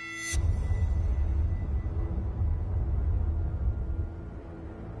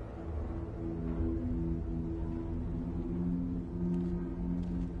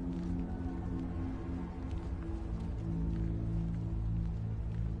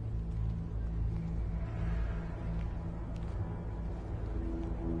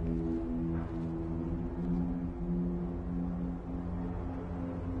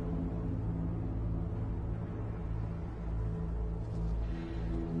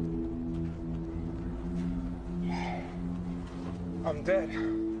 I'm dead.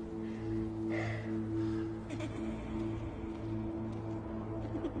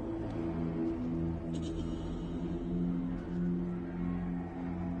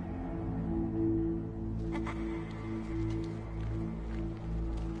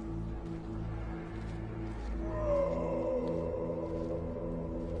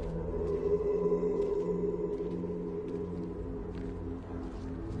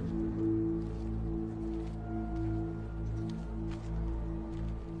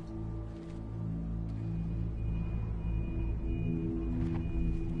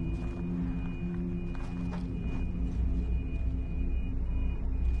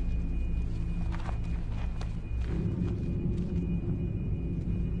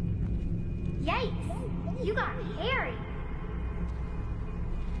 Yikes! You got hairy.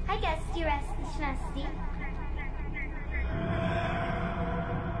 I guess you rest the schnesty.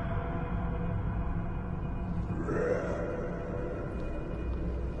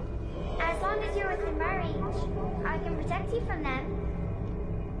 As long as you're within my reach, I can protect you from them.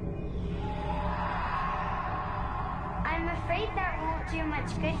 I'm afraid that won't do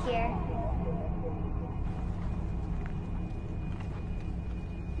much good here.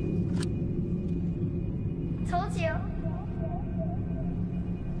 Told you.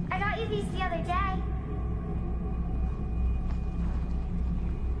 I got you these the other day.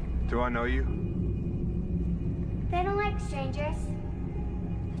 Do I know you? They don't like strangers.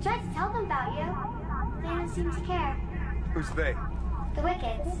 I tried to tell them about you. They don't seem to care. Who's they? The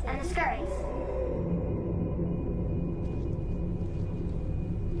wickets and the scurries.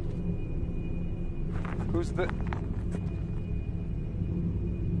 Who's the...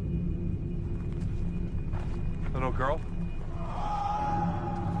 Little girl?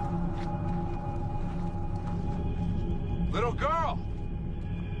 Little girl!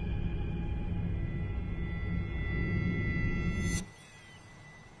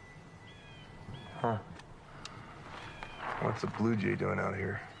 Huh. What's a blue jay doing out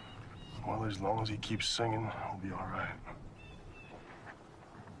here? Well, as long as he keeps singing, he'll be all right.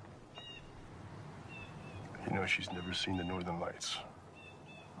 You know, she's never seen the Northern Lights.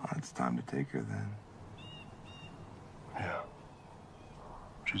 Well, it's time to take her then. Yeah.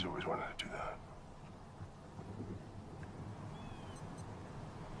 She's always wanted to do that.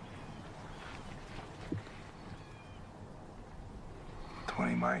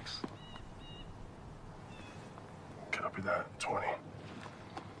 $20 mics. Copy that. 20.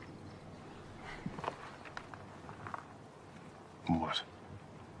 What?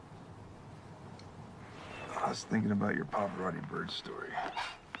 I was thinking about your Pavarotti bird story.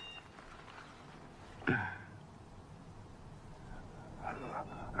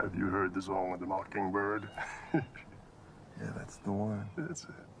 Have you heard the song of the Mockingbird? Yeah, that's the one. That's it.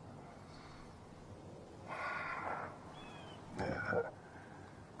 Yeah, that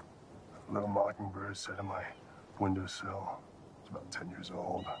little mockingbird sat on my windowsill. It's about 10 years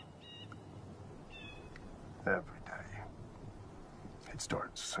old. Every day, he'd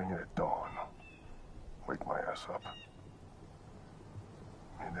start singing at dawn. Wake my ass up.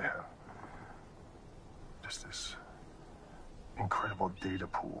 I mean, they have just this incredible data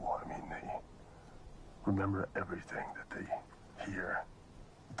pool. I mean, they remember everything that they hear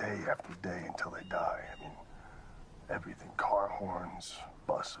day after day until they die. I mean, everything. Car horns,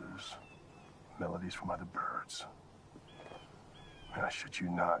 buses, melodies from other birds. And I shit you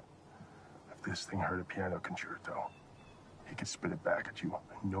not, if this thing heard a piano concerto, he could spit it back at you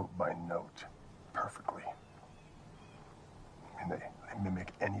note by note, perfectly. I mean, they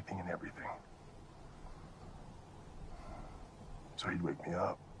mimic anything and everything. So he'd wake me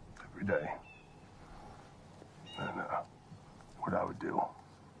up every day. And what I would do,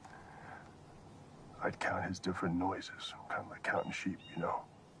 I'd count his different noises, kind of like counting sheep, you know?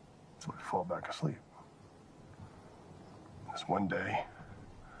 So I'd fall back asleep. This one day,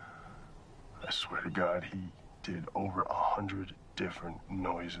 I swear to God, he did over 100 different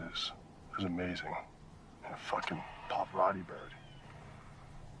noises. It was amazing. And a fucking Pavarotti bird.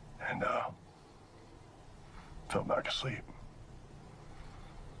 And, fell back asleep.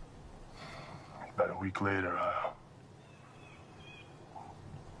 About a week later,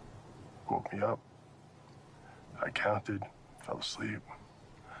 woke me up. I counted, fell asleep.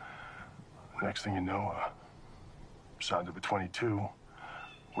 Next thing you know, sound of a 22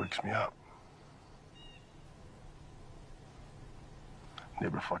 wakes me up.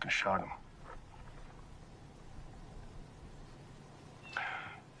 Neighbor fucking shot him.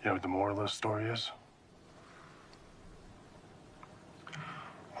 You know what the moral of the story is?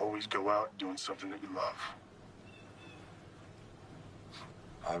 Always go out doing something that you love.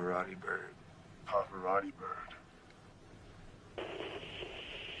 Pavarotti bird. Pavarotti bird.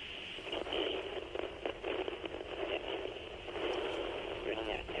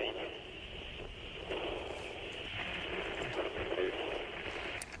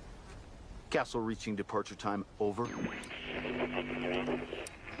 Castle reaching departure time over.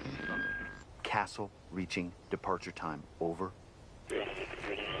 Castle reaching departure time over.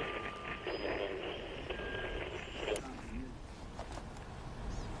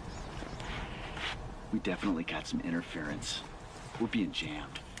 We definitely got some interference. We're being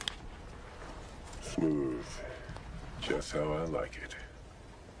jammed. Smooth. Just how I like it.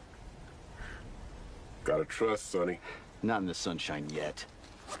 Gotta trust, Sonny. Not in the sunshine yet.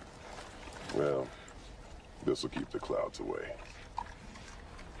 Well, this'll keep the clouds away.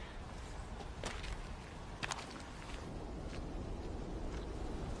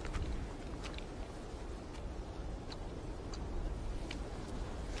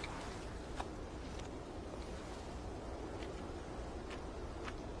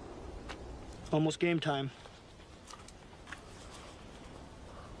 Almost game time.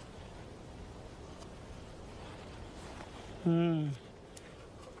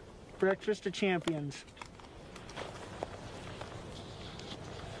 Breakfast of champions.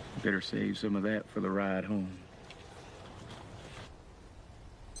 Better save some of that for the ride home.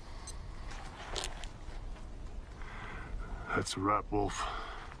 That's a wrap, Wolf.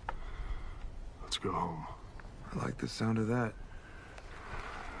 Let's go home. I like the sound of that.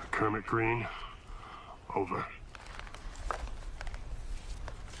 Kermit Green, over.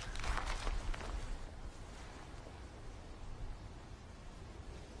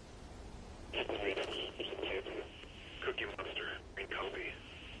 Cookie Monster, green copy.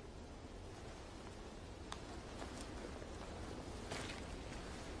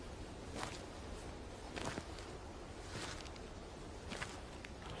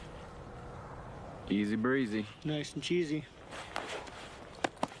 Easy breezy. Nice and cheesy.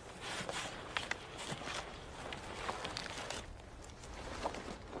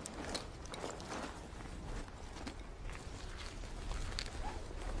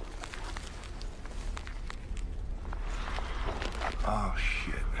 Oh,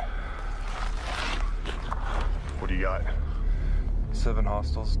 shit. What do you got? 7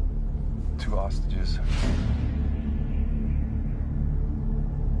 hostiles, 2 hostages.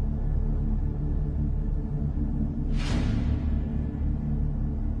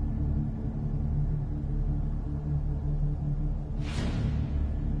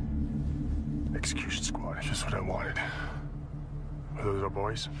 Execution squad is just what I wanted. Are those our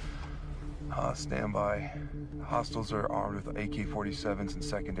boys? Stand by. Hostiles are armed with AK-47s and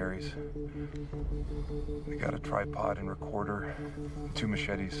secondaries. They got a tripod and recorder, and 2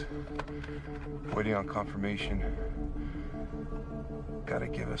 machetes. Waiting on confirmation. Gotta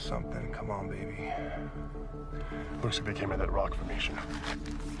give us something. Come on, baby. Looks like they came in that rock formation.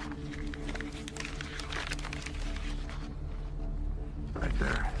 Right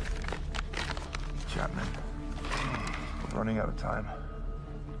there. Chapman. We're running out of time.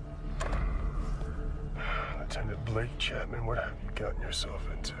 Lieutenant Blake Chapman, what have you gotten yourself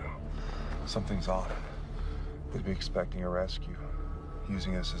into? Something's off. They'd be expecting a rescue,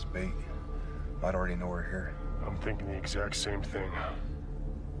 using us as bait. Might already know we're here. I'm thinking the exact same thing.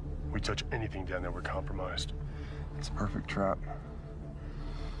 We touch anything down there, we're compromised. It's a perfect trap.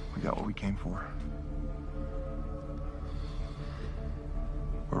 We got what we came for.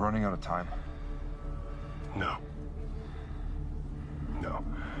 We're running out of time. No. No.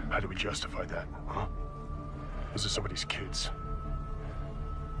 How do we justify that, huh? Those are somebody's kids.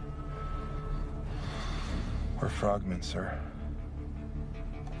 We're frogmen, sir.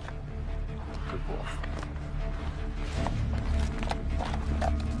 Good wolf.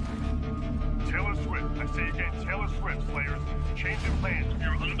 Taylor Swift. I say again, Taylor Swift, Slayers. Change of plans. We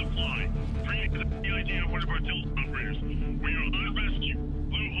are on the fly. Bring it to the PID of one of our telephone operators. We are on rescue.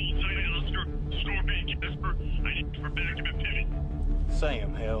 Blue Hole, Titan, Oscar, Scorpion, Casper. I need for backup and pivot.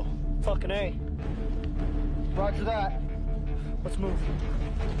 Sam, hell. Fucking A. Roger that. Let's move.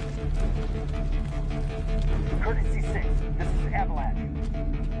 Courtesy 6, this is Avalanche.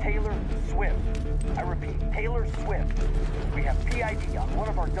 Taylor Swift. I repeat, Taylor Swift. We have PID on one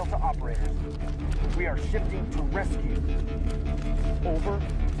of our Delta operators. We are shifting to rescue. Over.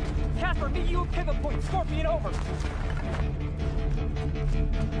 Casper, meet you at pivot point. Scorpion, over.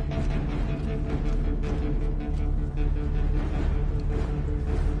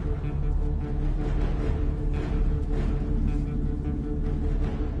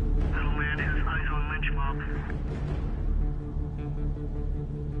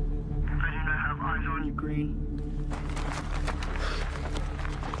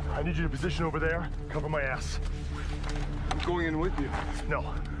 I need you to position over there. Cover my ass. I'm going in with you. No.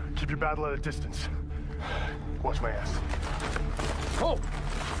 Keep your battle at a distance. Watch my ass. Oh!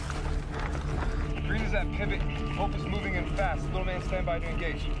 Green is at pivot. Hope is moving in fast. Little man, stand by to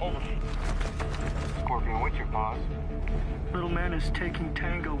engage. Over. Scorpion, what's your pause? Little man is taking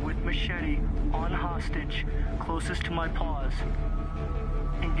Tango with machete on hostage, closest to my paws.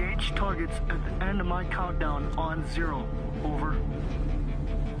 Engage targets at the end of my countdown on 0. Over.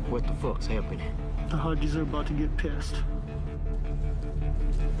 What the fuck's happening? The Hudgies are about to get pissed.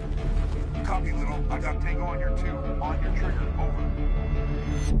 Copy, Little. I got Tango on your 2. On your trigger. Over.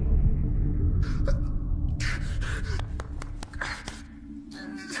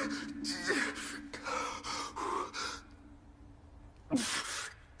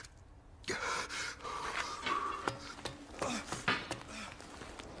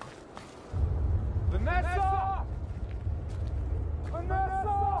 Vanessa!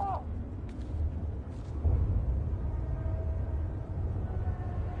 Vanessa!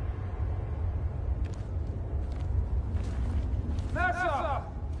 Vanessa!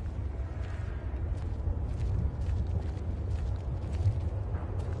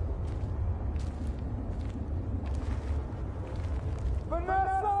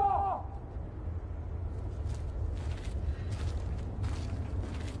 Vanessa!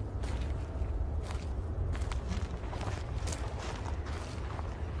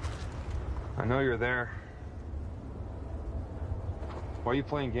 I know you're there. Why are you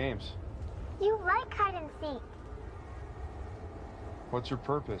playing games? You like hide and seek. What's your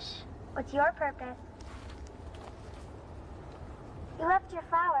purpose? What's your purpose? You left your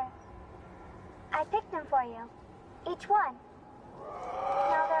flowers. I picked them for you. Each one.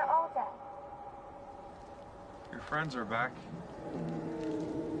 Now they're all dead. Your friends are back.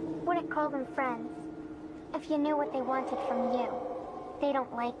 Wouldn't call them friends. If you knew what they wanted from you. They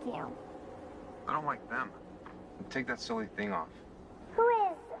don't like you. I don't like them. Take that silly thing off. Who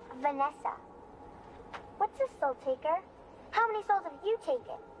is Vanessa? What's a soul taker? How many souls have you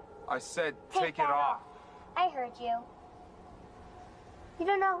taken? I said take it off. I heard you. You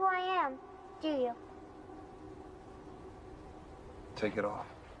don't know who I am, do you? Take it off.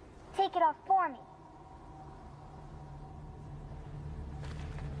 Take it off for me.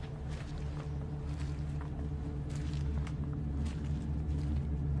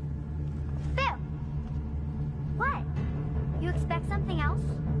 Phil! What? You expect something else?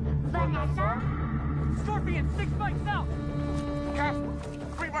 Vanessa? Scorpion, 6 mics out! Casper,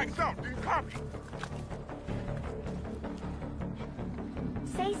 3 mics out, do you copy?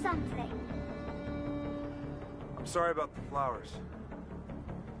 Say something. I'm sorry about the flowers.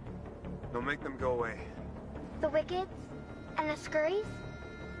 Don't make them go away. The Wickeds? And the Scurries?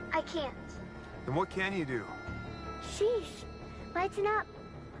 I can't. Then what can you do? Sheesh. Lighten up.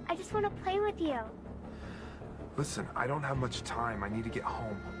 I just want to play with you. Listen, I don't have much time. I need to get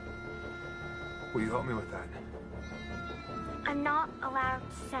home. Will you help me with that? I'm not allowed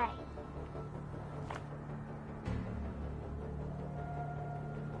to say.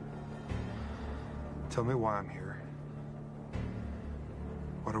 Tell me why I'm here.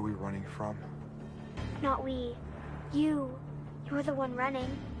 What are we running from? Not we. You. You're the one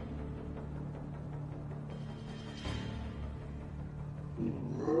running.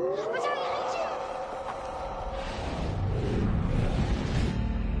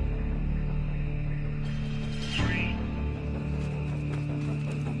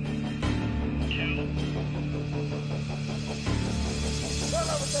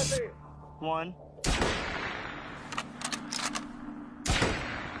 One.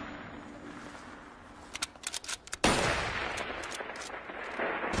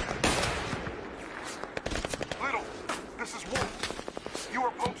 Little, this is Wolf. You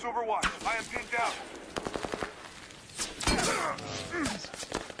are Pope's Overwatch. I am pinned down.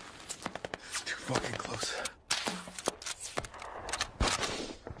 Too fucking close.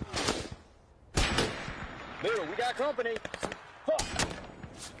 Little, we got company. Fuck.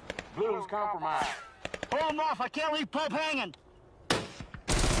 Blue's compromised. Pull him off. I can't leave Pope hanging.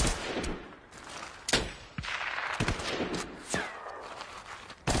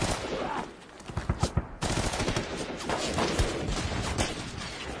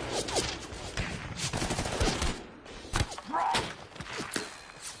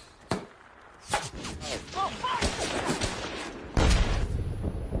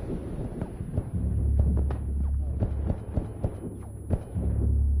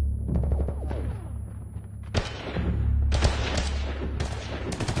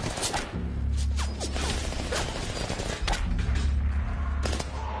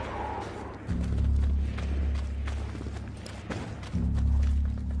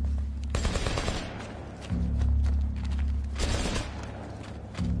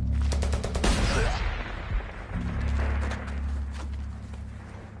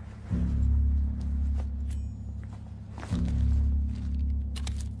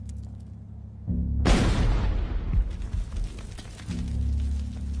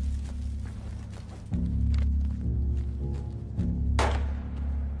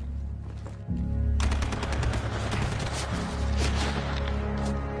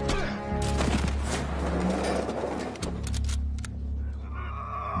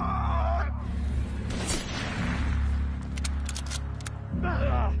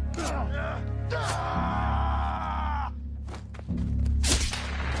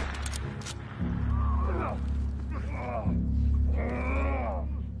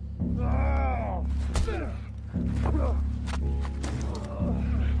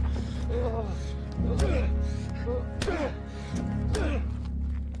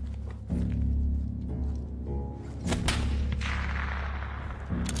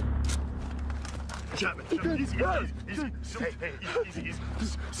 Chapman, easy. Hey, easy. This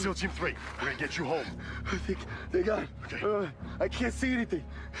is SEAL Team 3. We're gonna get you home. I think they got... Okay. I can't see anything.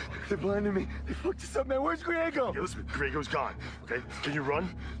 They're blinding me. They fucked us up, man. Where's Griego? Okay, listen, Griego's gone. Okay? Can you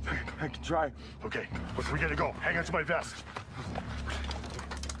run? I can try. Okay, listen, we gotta go. Hang on to my vest.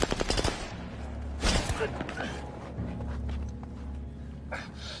 You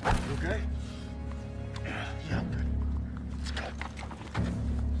okay? Yeah, I'm good. Let's go.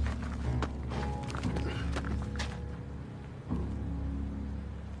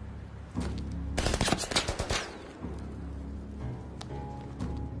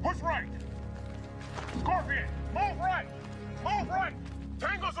 Who's right?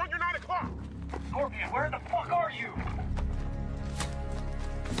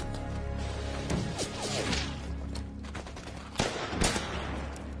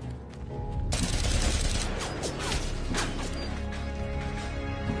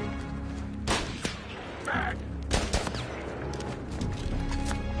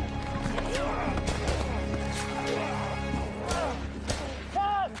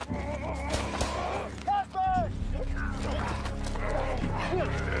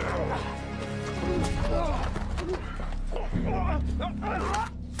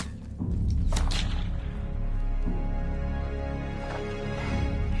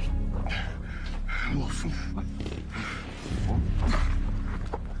 Wolf.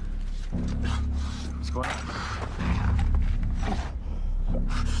 What's going on?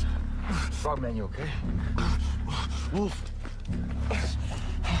 Frogman, you okay? Wolf.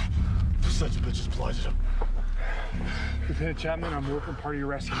 This such a bitch has blighted him. Lieutenant Chapman, I'm working part of your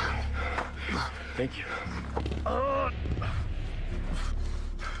rescue. Thank you.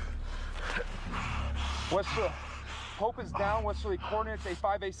 Westfield, Pope is down. Westerly coordinates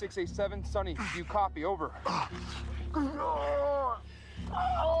A5, A6, A7. Sonny, do you copy? Over.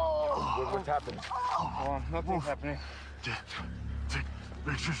 What's happening? Nothing's happening.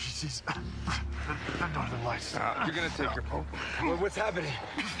 Make sure she sees the northern lights. You're gonna take her, Pope. What's happening?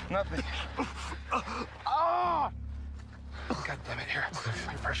 Nothing. God damn it, here.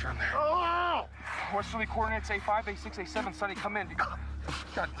 Put pressure on there. Westerly coordinates A5, A6, A7. Sonny, come in.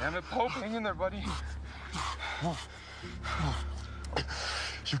 God damn it, Pope. Hang in there, buddy.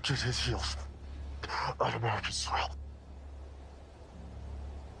 You get his heels on American soil.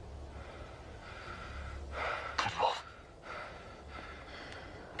 Good Wolf.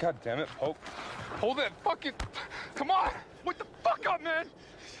 God damn it, Pope. Hold that fucking... Come on! Wake the fuck up, man!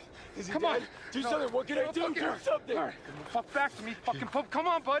 Is he Come dead? on! Do something. What can I do? Do something! All right. Fuck back to me, fucking Pope. Come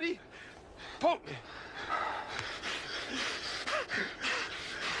on, buddy! Pope!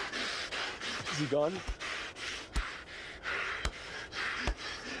 Is he gone?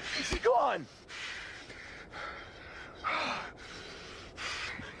 Is he gone?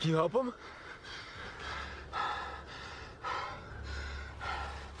 Can you help him?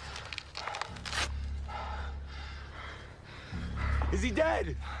 Is he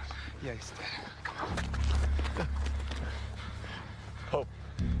dead? Yeah, he's dead. Come on. Pope.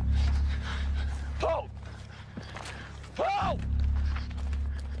 Pope! Pope!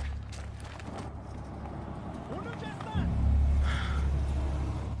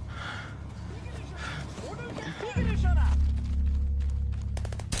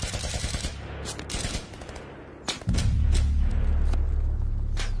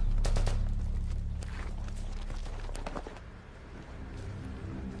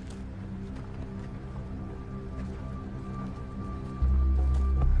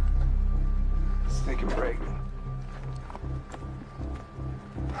 Let's take a break.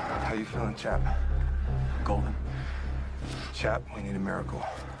 How you feeling, Chap? Golden. Chap, we need a miracle.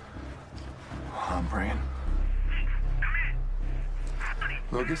 I'm praying.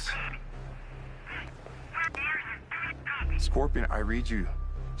 Lucas? Scorpion, I read you.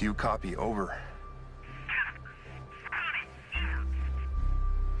 Do you copy? Over.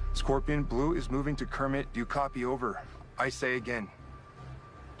 Scorpion, Blue is moving to Kermit. Do you copy? Over. I say again.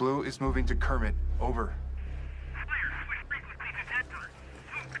 Blue is moving to Kermit. Over.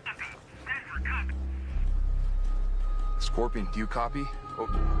 Scorpion, do you copy?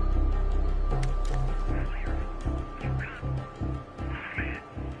 Over.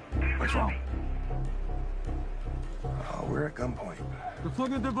 What's wrong? We're at gunpoint.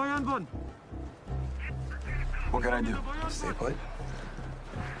 What can I do? Stay put.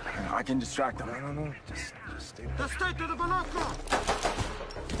 I can distract them. No. Just stay put.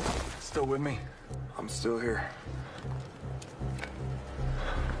 Still with me? I'm still here.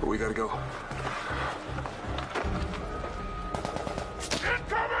 But we gotta go.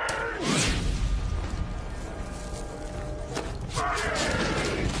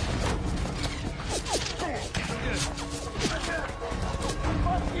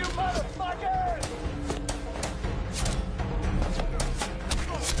 Fuck you, motherfucker!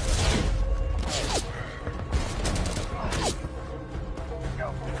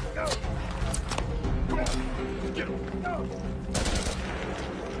 Go! Come on, get him! Go!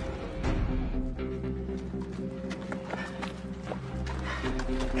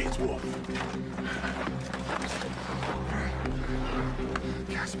 Hey, it's Wolf.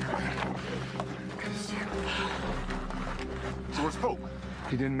 Casper, man. Good to see you. So where's Pope?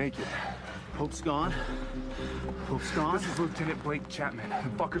 He didn't make it. Pope's gone? Pope's gone? This is Lieutenant Blake Chapman. The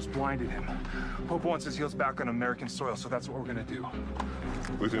fuckers blinded him. Pope wants his heels back on American soil, so that's what we're gonna do.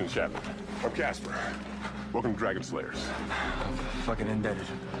 Lieutenant Chapman, I'm Casper. Welcome to Dragon Slayers. Fucking indebted.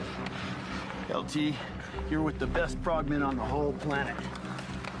 LT, you're with the best progmen on the whole planet.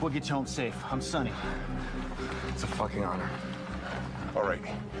 We'll get you home safe. I'm Sonny. It's a fucking honor. All right,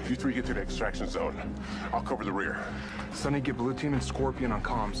 you three get to the extraction zone. I'll cover the rear. Sonny, get Blue Team and Scorpion on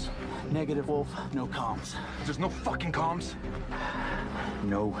comms. Negative, Wolf. No comms. There's no fucking comms?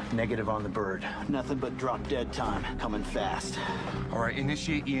 No negative on the bird. Nothing but drop dead time. Coming fast. All right,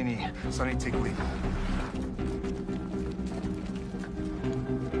 initiate E&E. Sonny, take lead.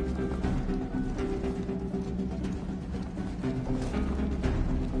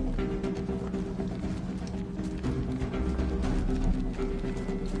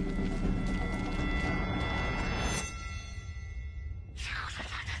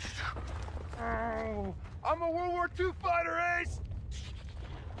 I'm a World War II fighter, Ace!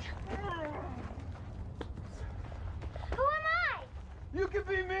 Who am I? You can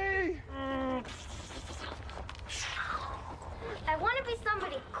be me! I want to be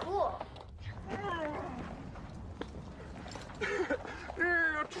somebody cool.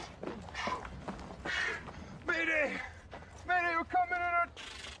 Mayday! Mayday, we're coming in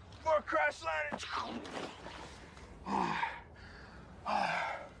for a crash landing.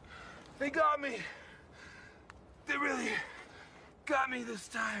 They got me. They really got me this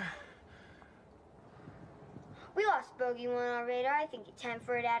time. We lost Bogey 1 on radar. I think it's time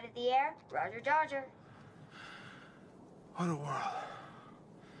for it out of the air. Roger, Dodger. What a world.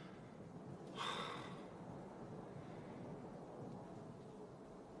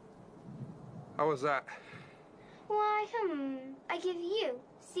 How was that? Why, I give you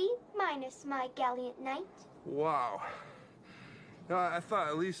C minus, my gallant knight. Wow. I thought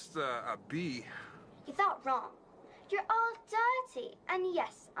at least a B. You thought wrong. You're all dirty. And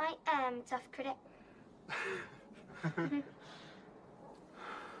yes, I am a tough critic.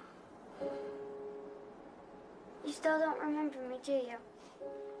 You still don't remember me, do you?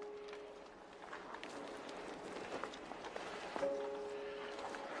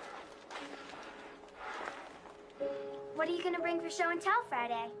 What are you gonna bring for show and tell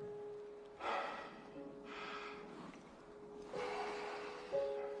Friday?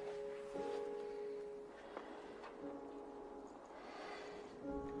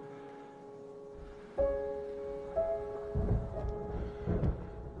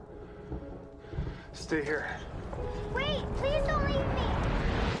 Stay here. Wait, please don't leave me.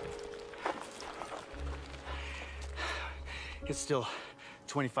 It's still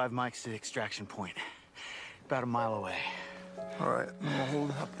 25 mics to the extraction point. About a mile away. All right, we'll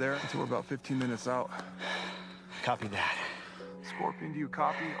hold up there until we're about 15 minutes out. Copy that. Scorpion, do you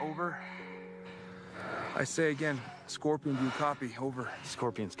copy? Over. I say again, Scorpion, do you copy? Over.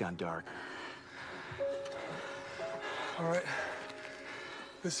 Scorpion's gone dark. All right.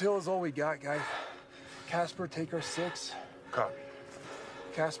 This hill is all we got, guys. Casper, take our 6. Copy.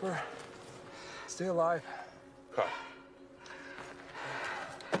 Casper, stay alive. Copy.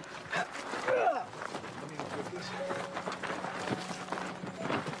 Let me go get this.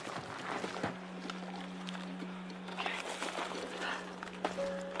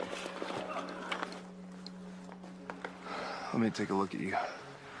 Let me take a look at you.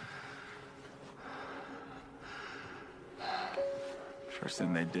 First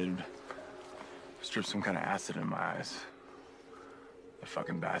thing they did was drip some kind of acid in my eyes. The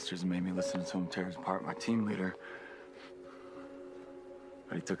fucking bastards made me listen to him tear apart my team leader.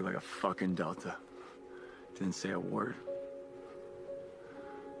 But he took it like a fucking Delta. Didn't say a word.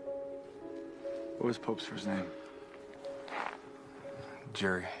 What was Pope's first name?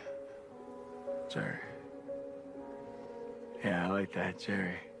 Jerry. Jerry. Yeah, I like that,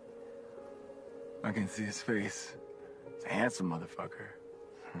 Jerry. I can see his face. He's a handsome motherfucker.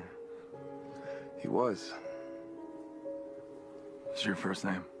 He was. What's your first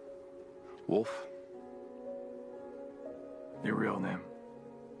name? Wolf. Your real name?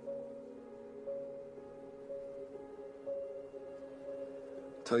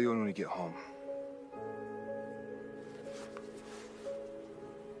 Tell you when we get home.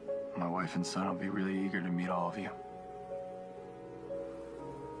 My wife and son will be really eager to meet all of you.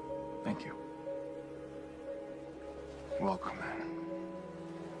 Thank you. Welcome, man.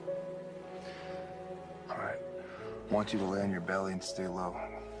 All right. I want you to lay on your belly and stay low.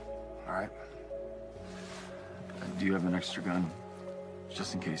 All right? Do you have an extra gun?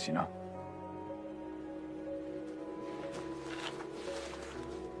 Just in case, you know?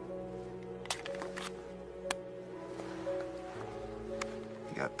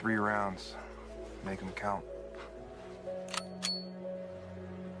 You got 3 rounds. Make them count.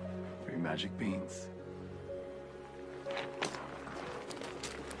 3 magic beans.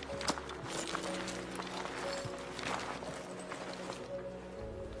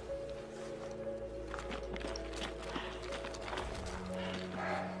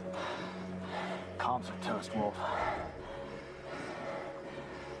 Comms are toast, Wolf.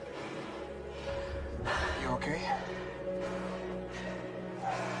 You okay?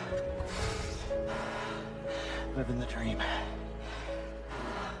 Living the dream.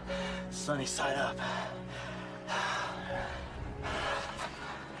 Sunny side up.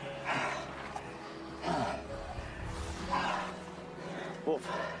 Wolf,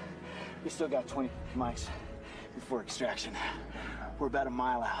 we still got 20 mics before extraction. We're about a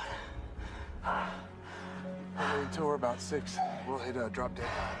mile out. We'll wait until we're about 6. We'll hit a drop dead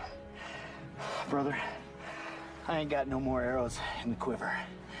line. Brother, I ain't got no more arrows in the quiver.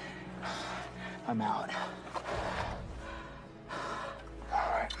 I'm out.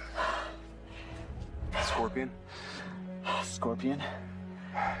 All right. Scorpion? Scorpion?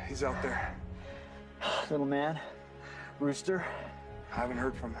 He's out there. Little man? Rooster? I haven't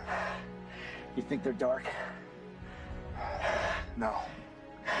heard from him. You think they're dark? No.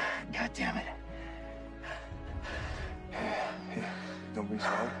 God damn it. Hey, don't be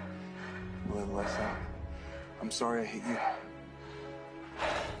sorry. A little less out. I'm sorry I hit you.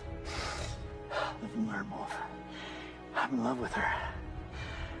 Live and learn, Wolf. I'm in love with her.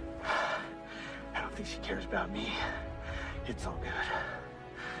 I don't think she cares about me. It's all good.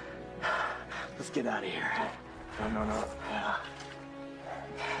 Let's get out of here. No. Yeah.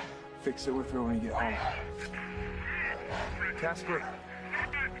 Fix it with her when you get home. Casper.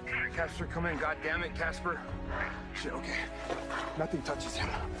 Casper, come in. God damn it, Casper. Shit, okay. Nothing touches him.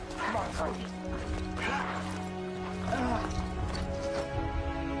 Come on, son.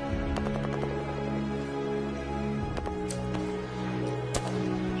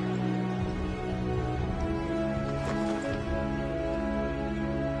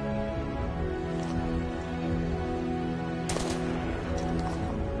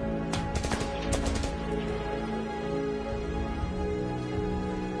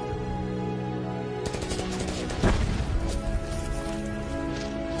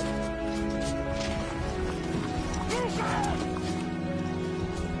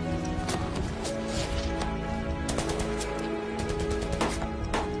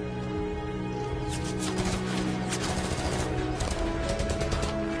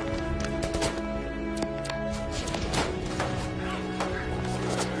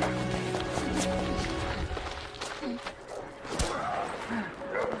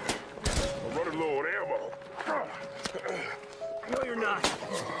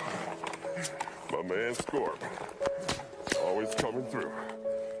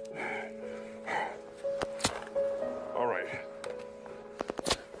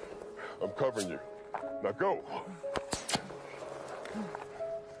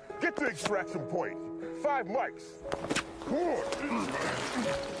 Get to extraction point. 5 mics. Come on.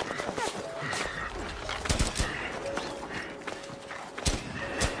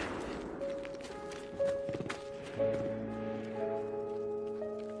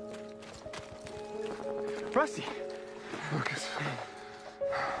 Rusty. Lucas.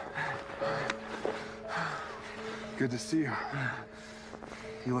 Good to see you.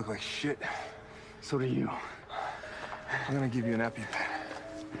 You look like shit. So do you. I'm gonna give you an EpiPen.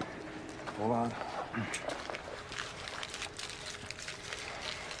 Hold on.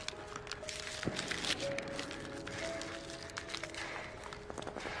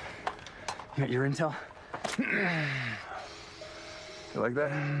 You got your intel? You like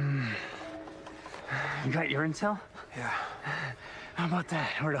that? You got your intel? Yeah. How about that?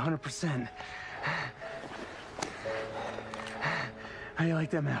 We're at 100%. How do you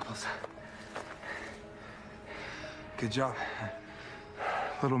like them apples? Good job.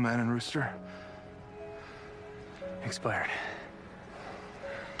 Little man and rooster. Expired.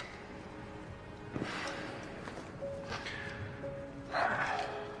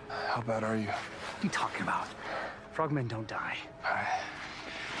 How bad are you? What are you talking about? Frogmen don't die.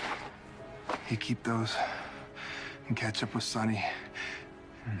 You keep those and catch up with Sonny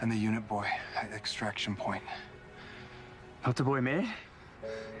and the unit boy at extraction point. Help the boy me?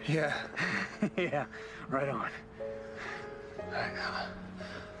 Yeah. Yeah, right on. All right.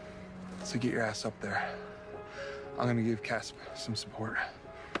 So get your ass up there. I'm gonna give Casper some support.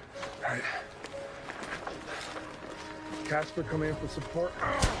 All right. Casper, come in for support.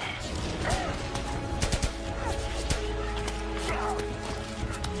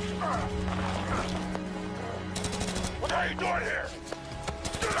 What are you doing here?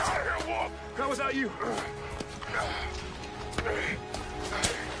 Get out of here, Wolf! How was that you?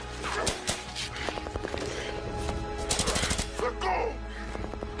 Let go!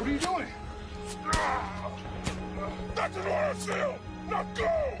 What are you doing? That's an order, Seal! Now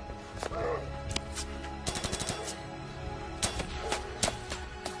go!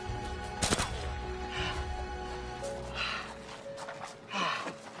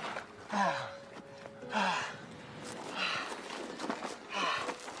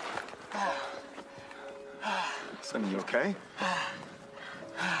 Sonny, you okay?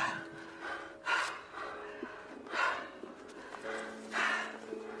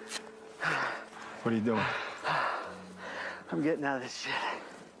 What are you doing? I'm getting out of this shit.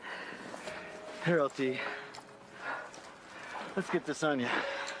 Here, LT. Let's get this on you.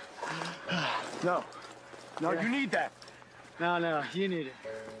 No. No, Yeah. you need that. No, you need it.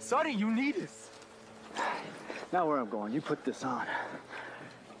 Sonny, you need this. Now where I'm going, you put this on.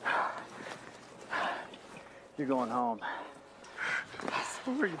 You're going home.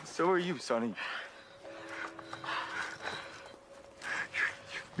 So are you, Sonny.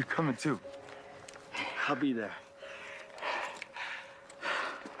 You're coming too. I'll be there.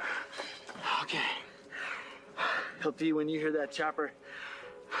 Okay. LT, when you hear that chopper,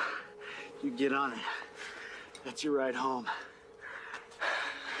 you get on it. That's your ride home.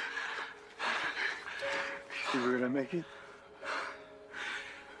 You think we're gonna make it?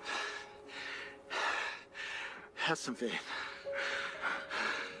 Have some faith.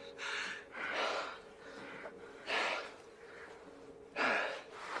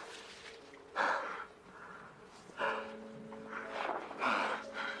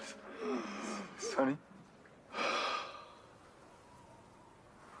 Sonny?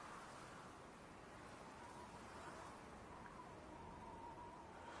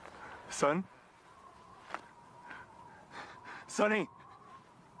 Son? Sonny?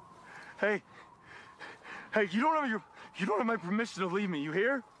 Hey. Hey, you don't have my permission to leave me, you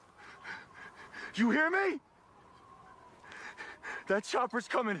hear? You hear me? That chopper's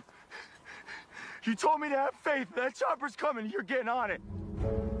coming. You told me to have faith. That chopper's coming. You're getting on it.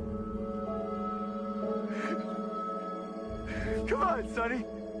 Come on, Sonny.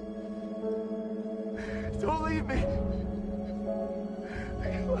 Don't leave me.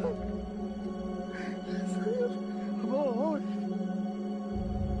 Come on. I'm all alone.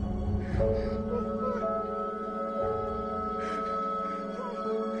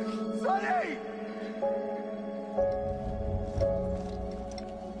 Sonny!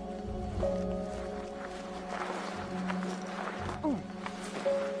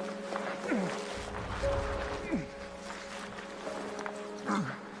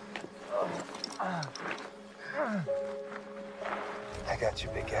 I got you,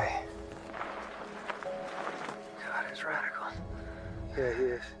 big guy. God, he's radical. Yeah, he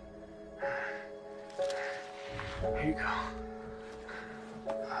is. Here you go.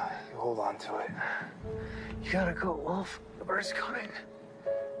 You hold on to it. You gotta go, Wolf. The bird's coming.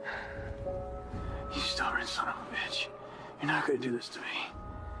 You stubborn son of a bitch. You're not gonna do this to me.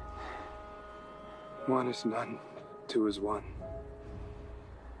 1 is none, 2 is 1.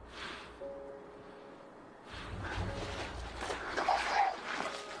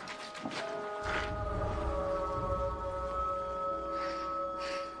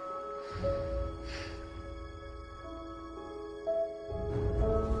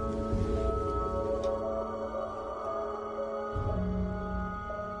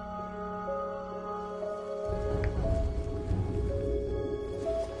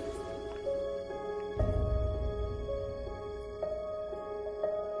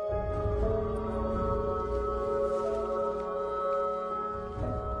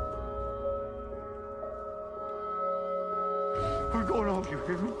 We're going home, you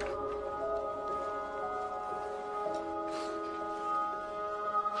hear me?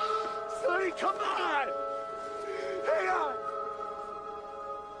 Sonny, come on! Hang on!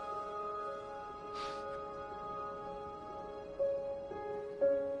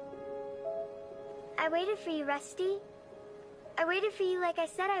 I waited for you, Rusty. I waited for you like I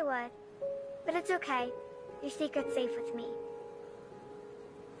said I would. But it's okay. Your secret's safe with me.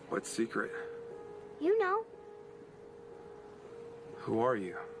 What secret? You know. Who are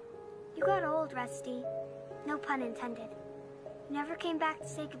you? You got old, Rusty. No pun intended. You never came back to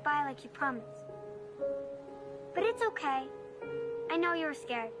say goodbye like you promised. But it's okay. I know you were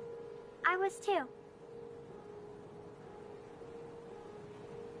scared. I was too.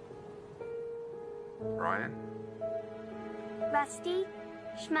 Ryan? Rusty,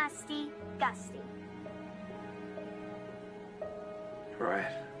 Schmusty, Gusty. Right.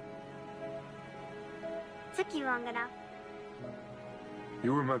 Took you long enough.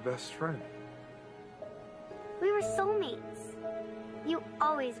 You were my best friend. We were soulmates. You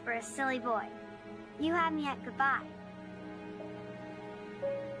always were a silly boy. You had me at goodbye.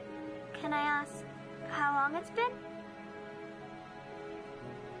 Can I ask how long it's been?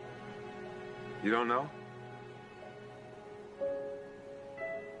 You don't know?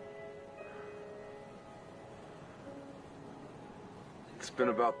 It's been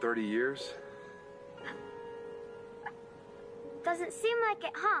about 30 years. Doesn't seem like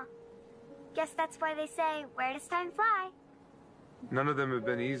it, huh? Guess that's why they say, where does time fly? None of them have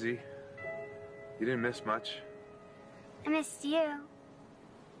been easy. You didn't miss much. I missed you.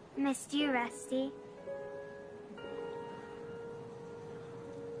 I missed you, Rusty.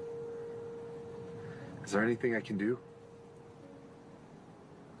 Is there anything I can do?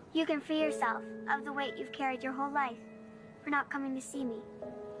 You can free yourself of the weight you've carried your whole life for not coming to see me.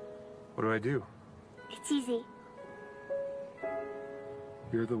 What do I do? It's easy.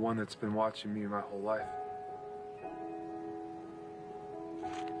 You're the one that's been watching me my whole life.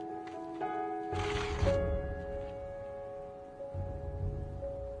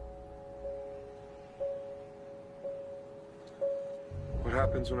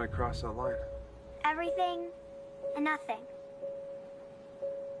 happens when I cross that line? Everything and nothing.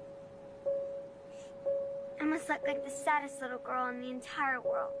 I must look like the saddest little girl in the entire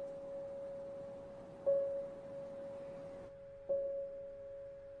world.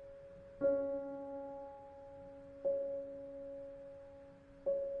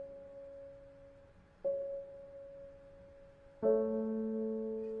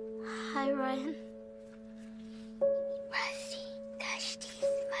 Hi, Ryan. Rusty, dusty,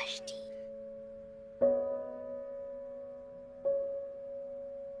 musty.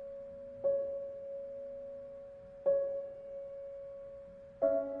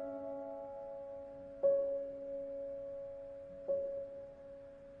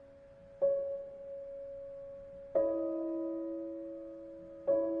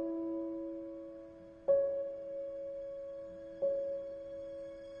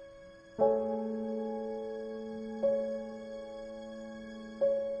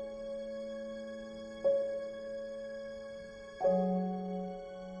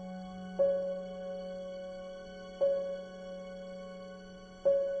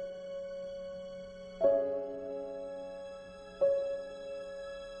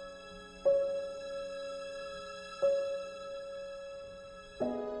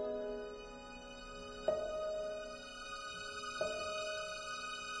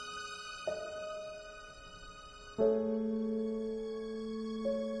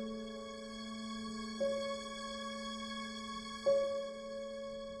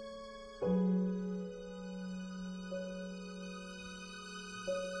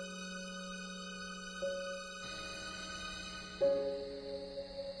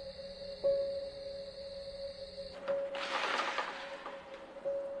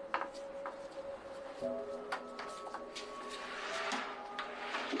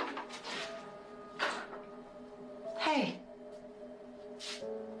 Hey.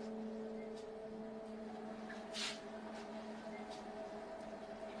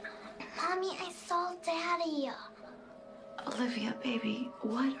 Mommy, I saw Daddy. Olivia, baby,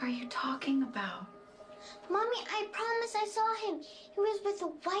 what are you talking about? Mommy, I promise I saw him. He was with a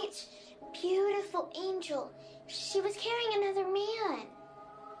white, beautiful angel. She was carrying another man.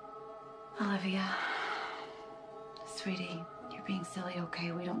 Olivia, sweetie, you're being silly,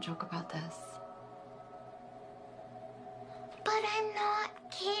 okay? We don't joke about this. But I'm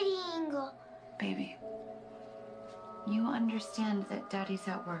not kidding. Baby, you understand that Daddy's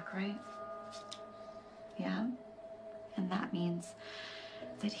at work, right? Yeah? And that means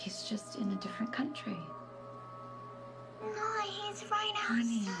that he's just in a different country. No, he's right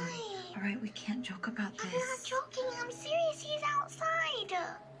Honey, outside. all right, we can't joke about this. I'm not joking. I'm serious. He's outside.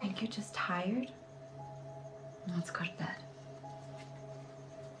 I think you're just tired. Let's go to bed.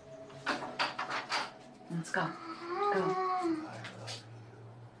 Let's go. Go.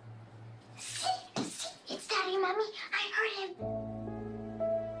 See? It's Daddy, Mommy. I heard him.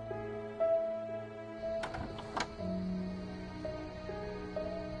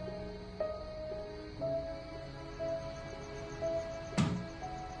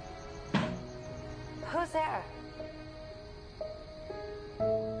 Who's there?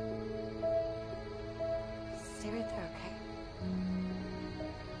 Stay right there,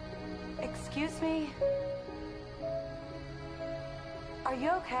 okay? Excuse me? Are you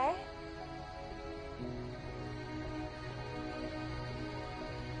okay?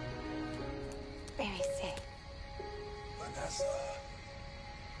 Baby, stay. Vanessa.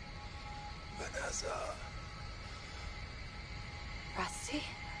 Vanessa. Rusty?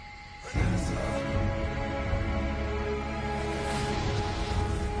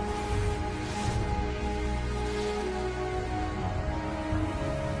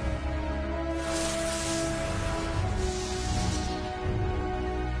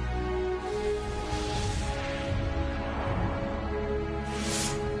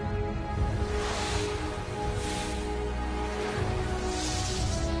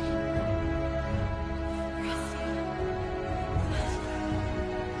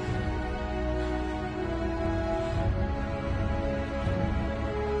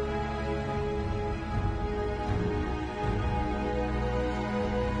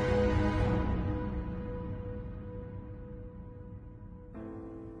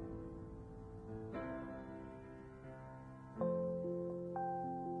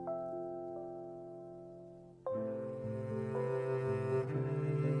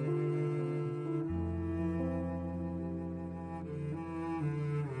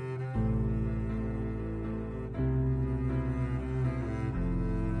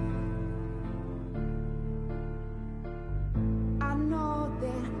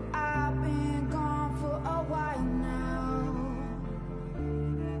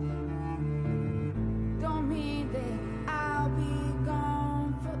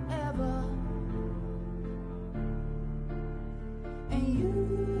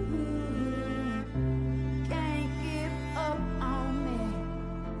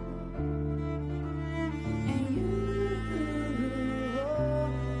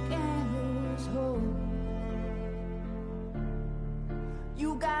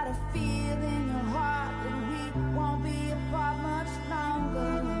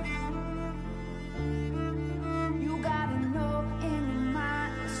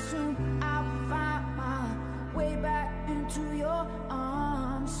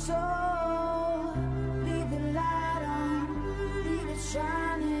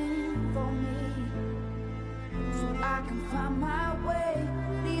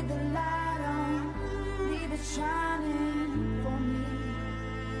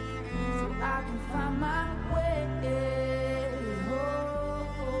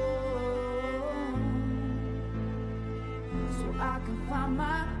 find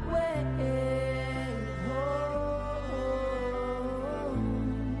my way home.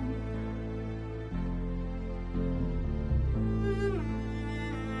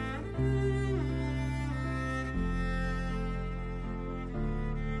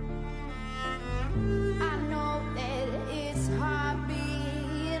 I know that it's hard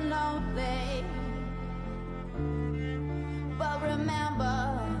being lonely, but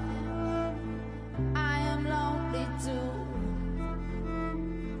remember, I am lonely too.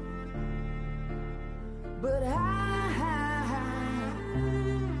 But I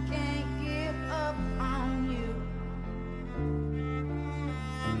can't give up on you,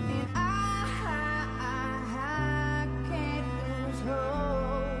 and I can't lose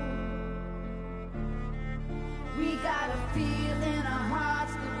hope. We got a feel in our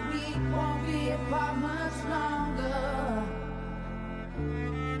hearts that we won't be apart much longer.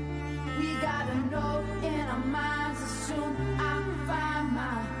 We gotta know in our minds that soon I'll find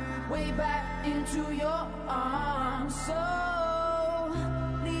my way back into your arms. So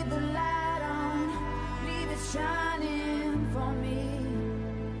leave the light on, leave it shining for me,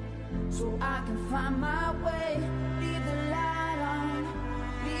 so I can find my way. Leave the light on,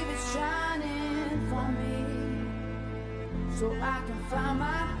 leave it shining for me, so I can find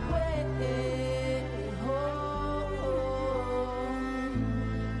my way home,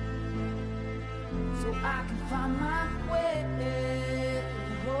 so I can find my way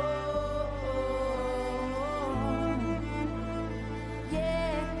home.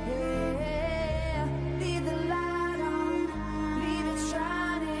 Yeah, leave the light on, leave it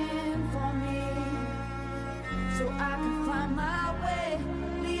shining for me, so I can find my way.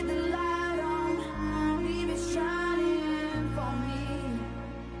 Leave the light on, leave it shining for me,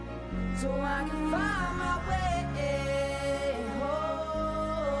 so I can find my way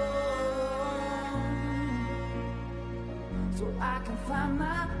home, so I can find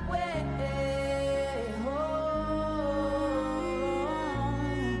my way.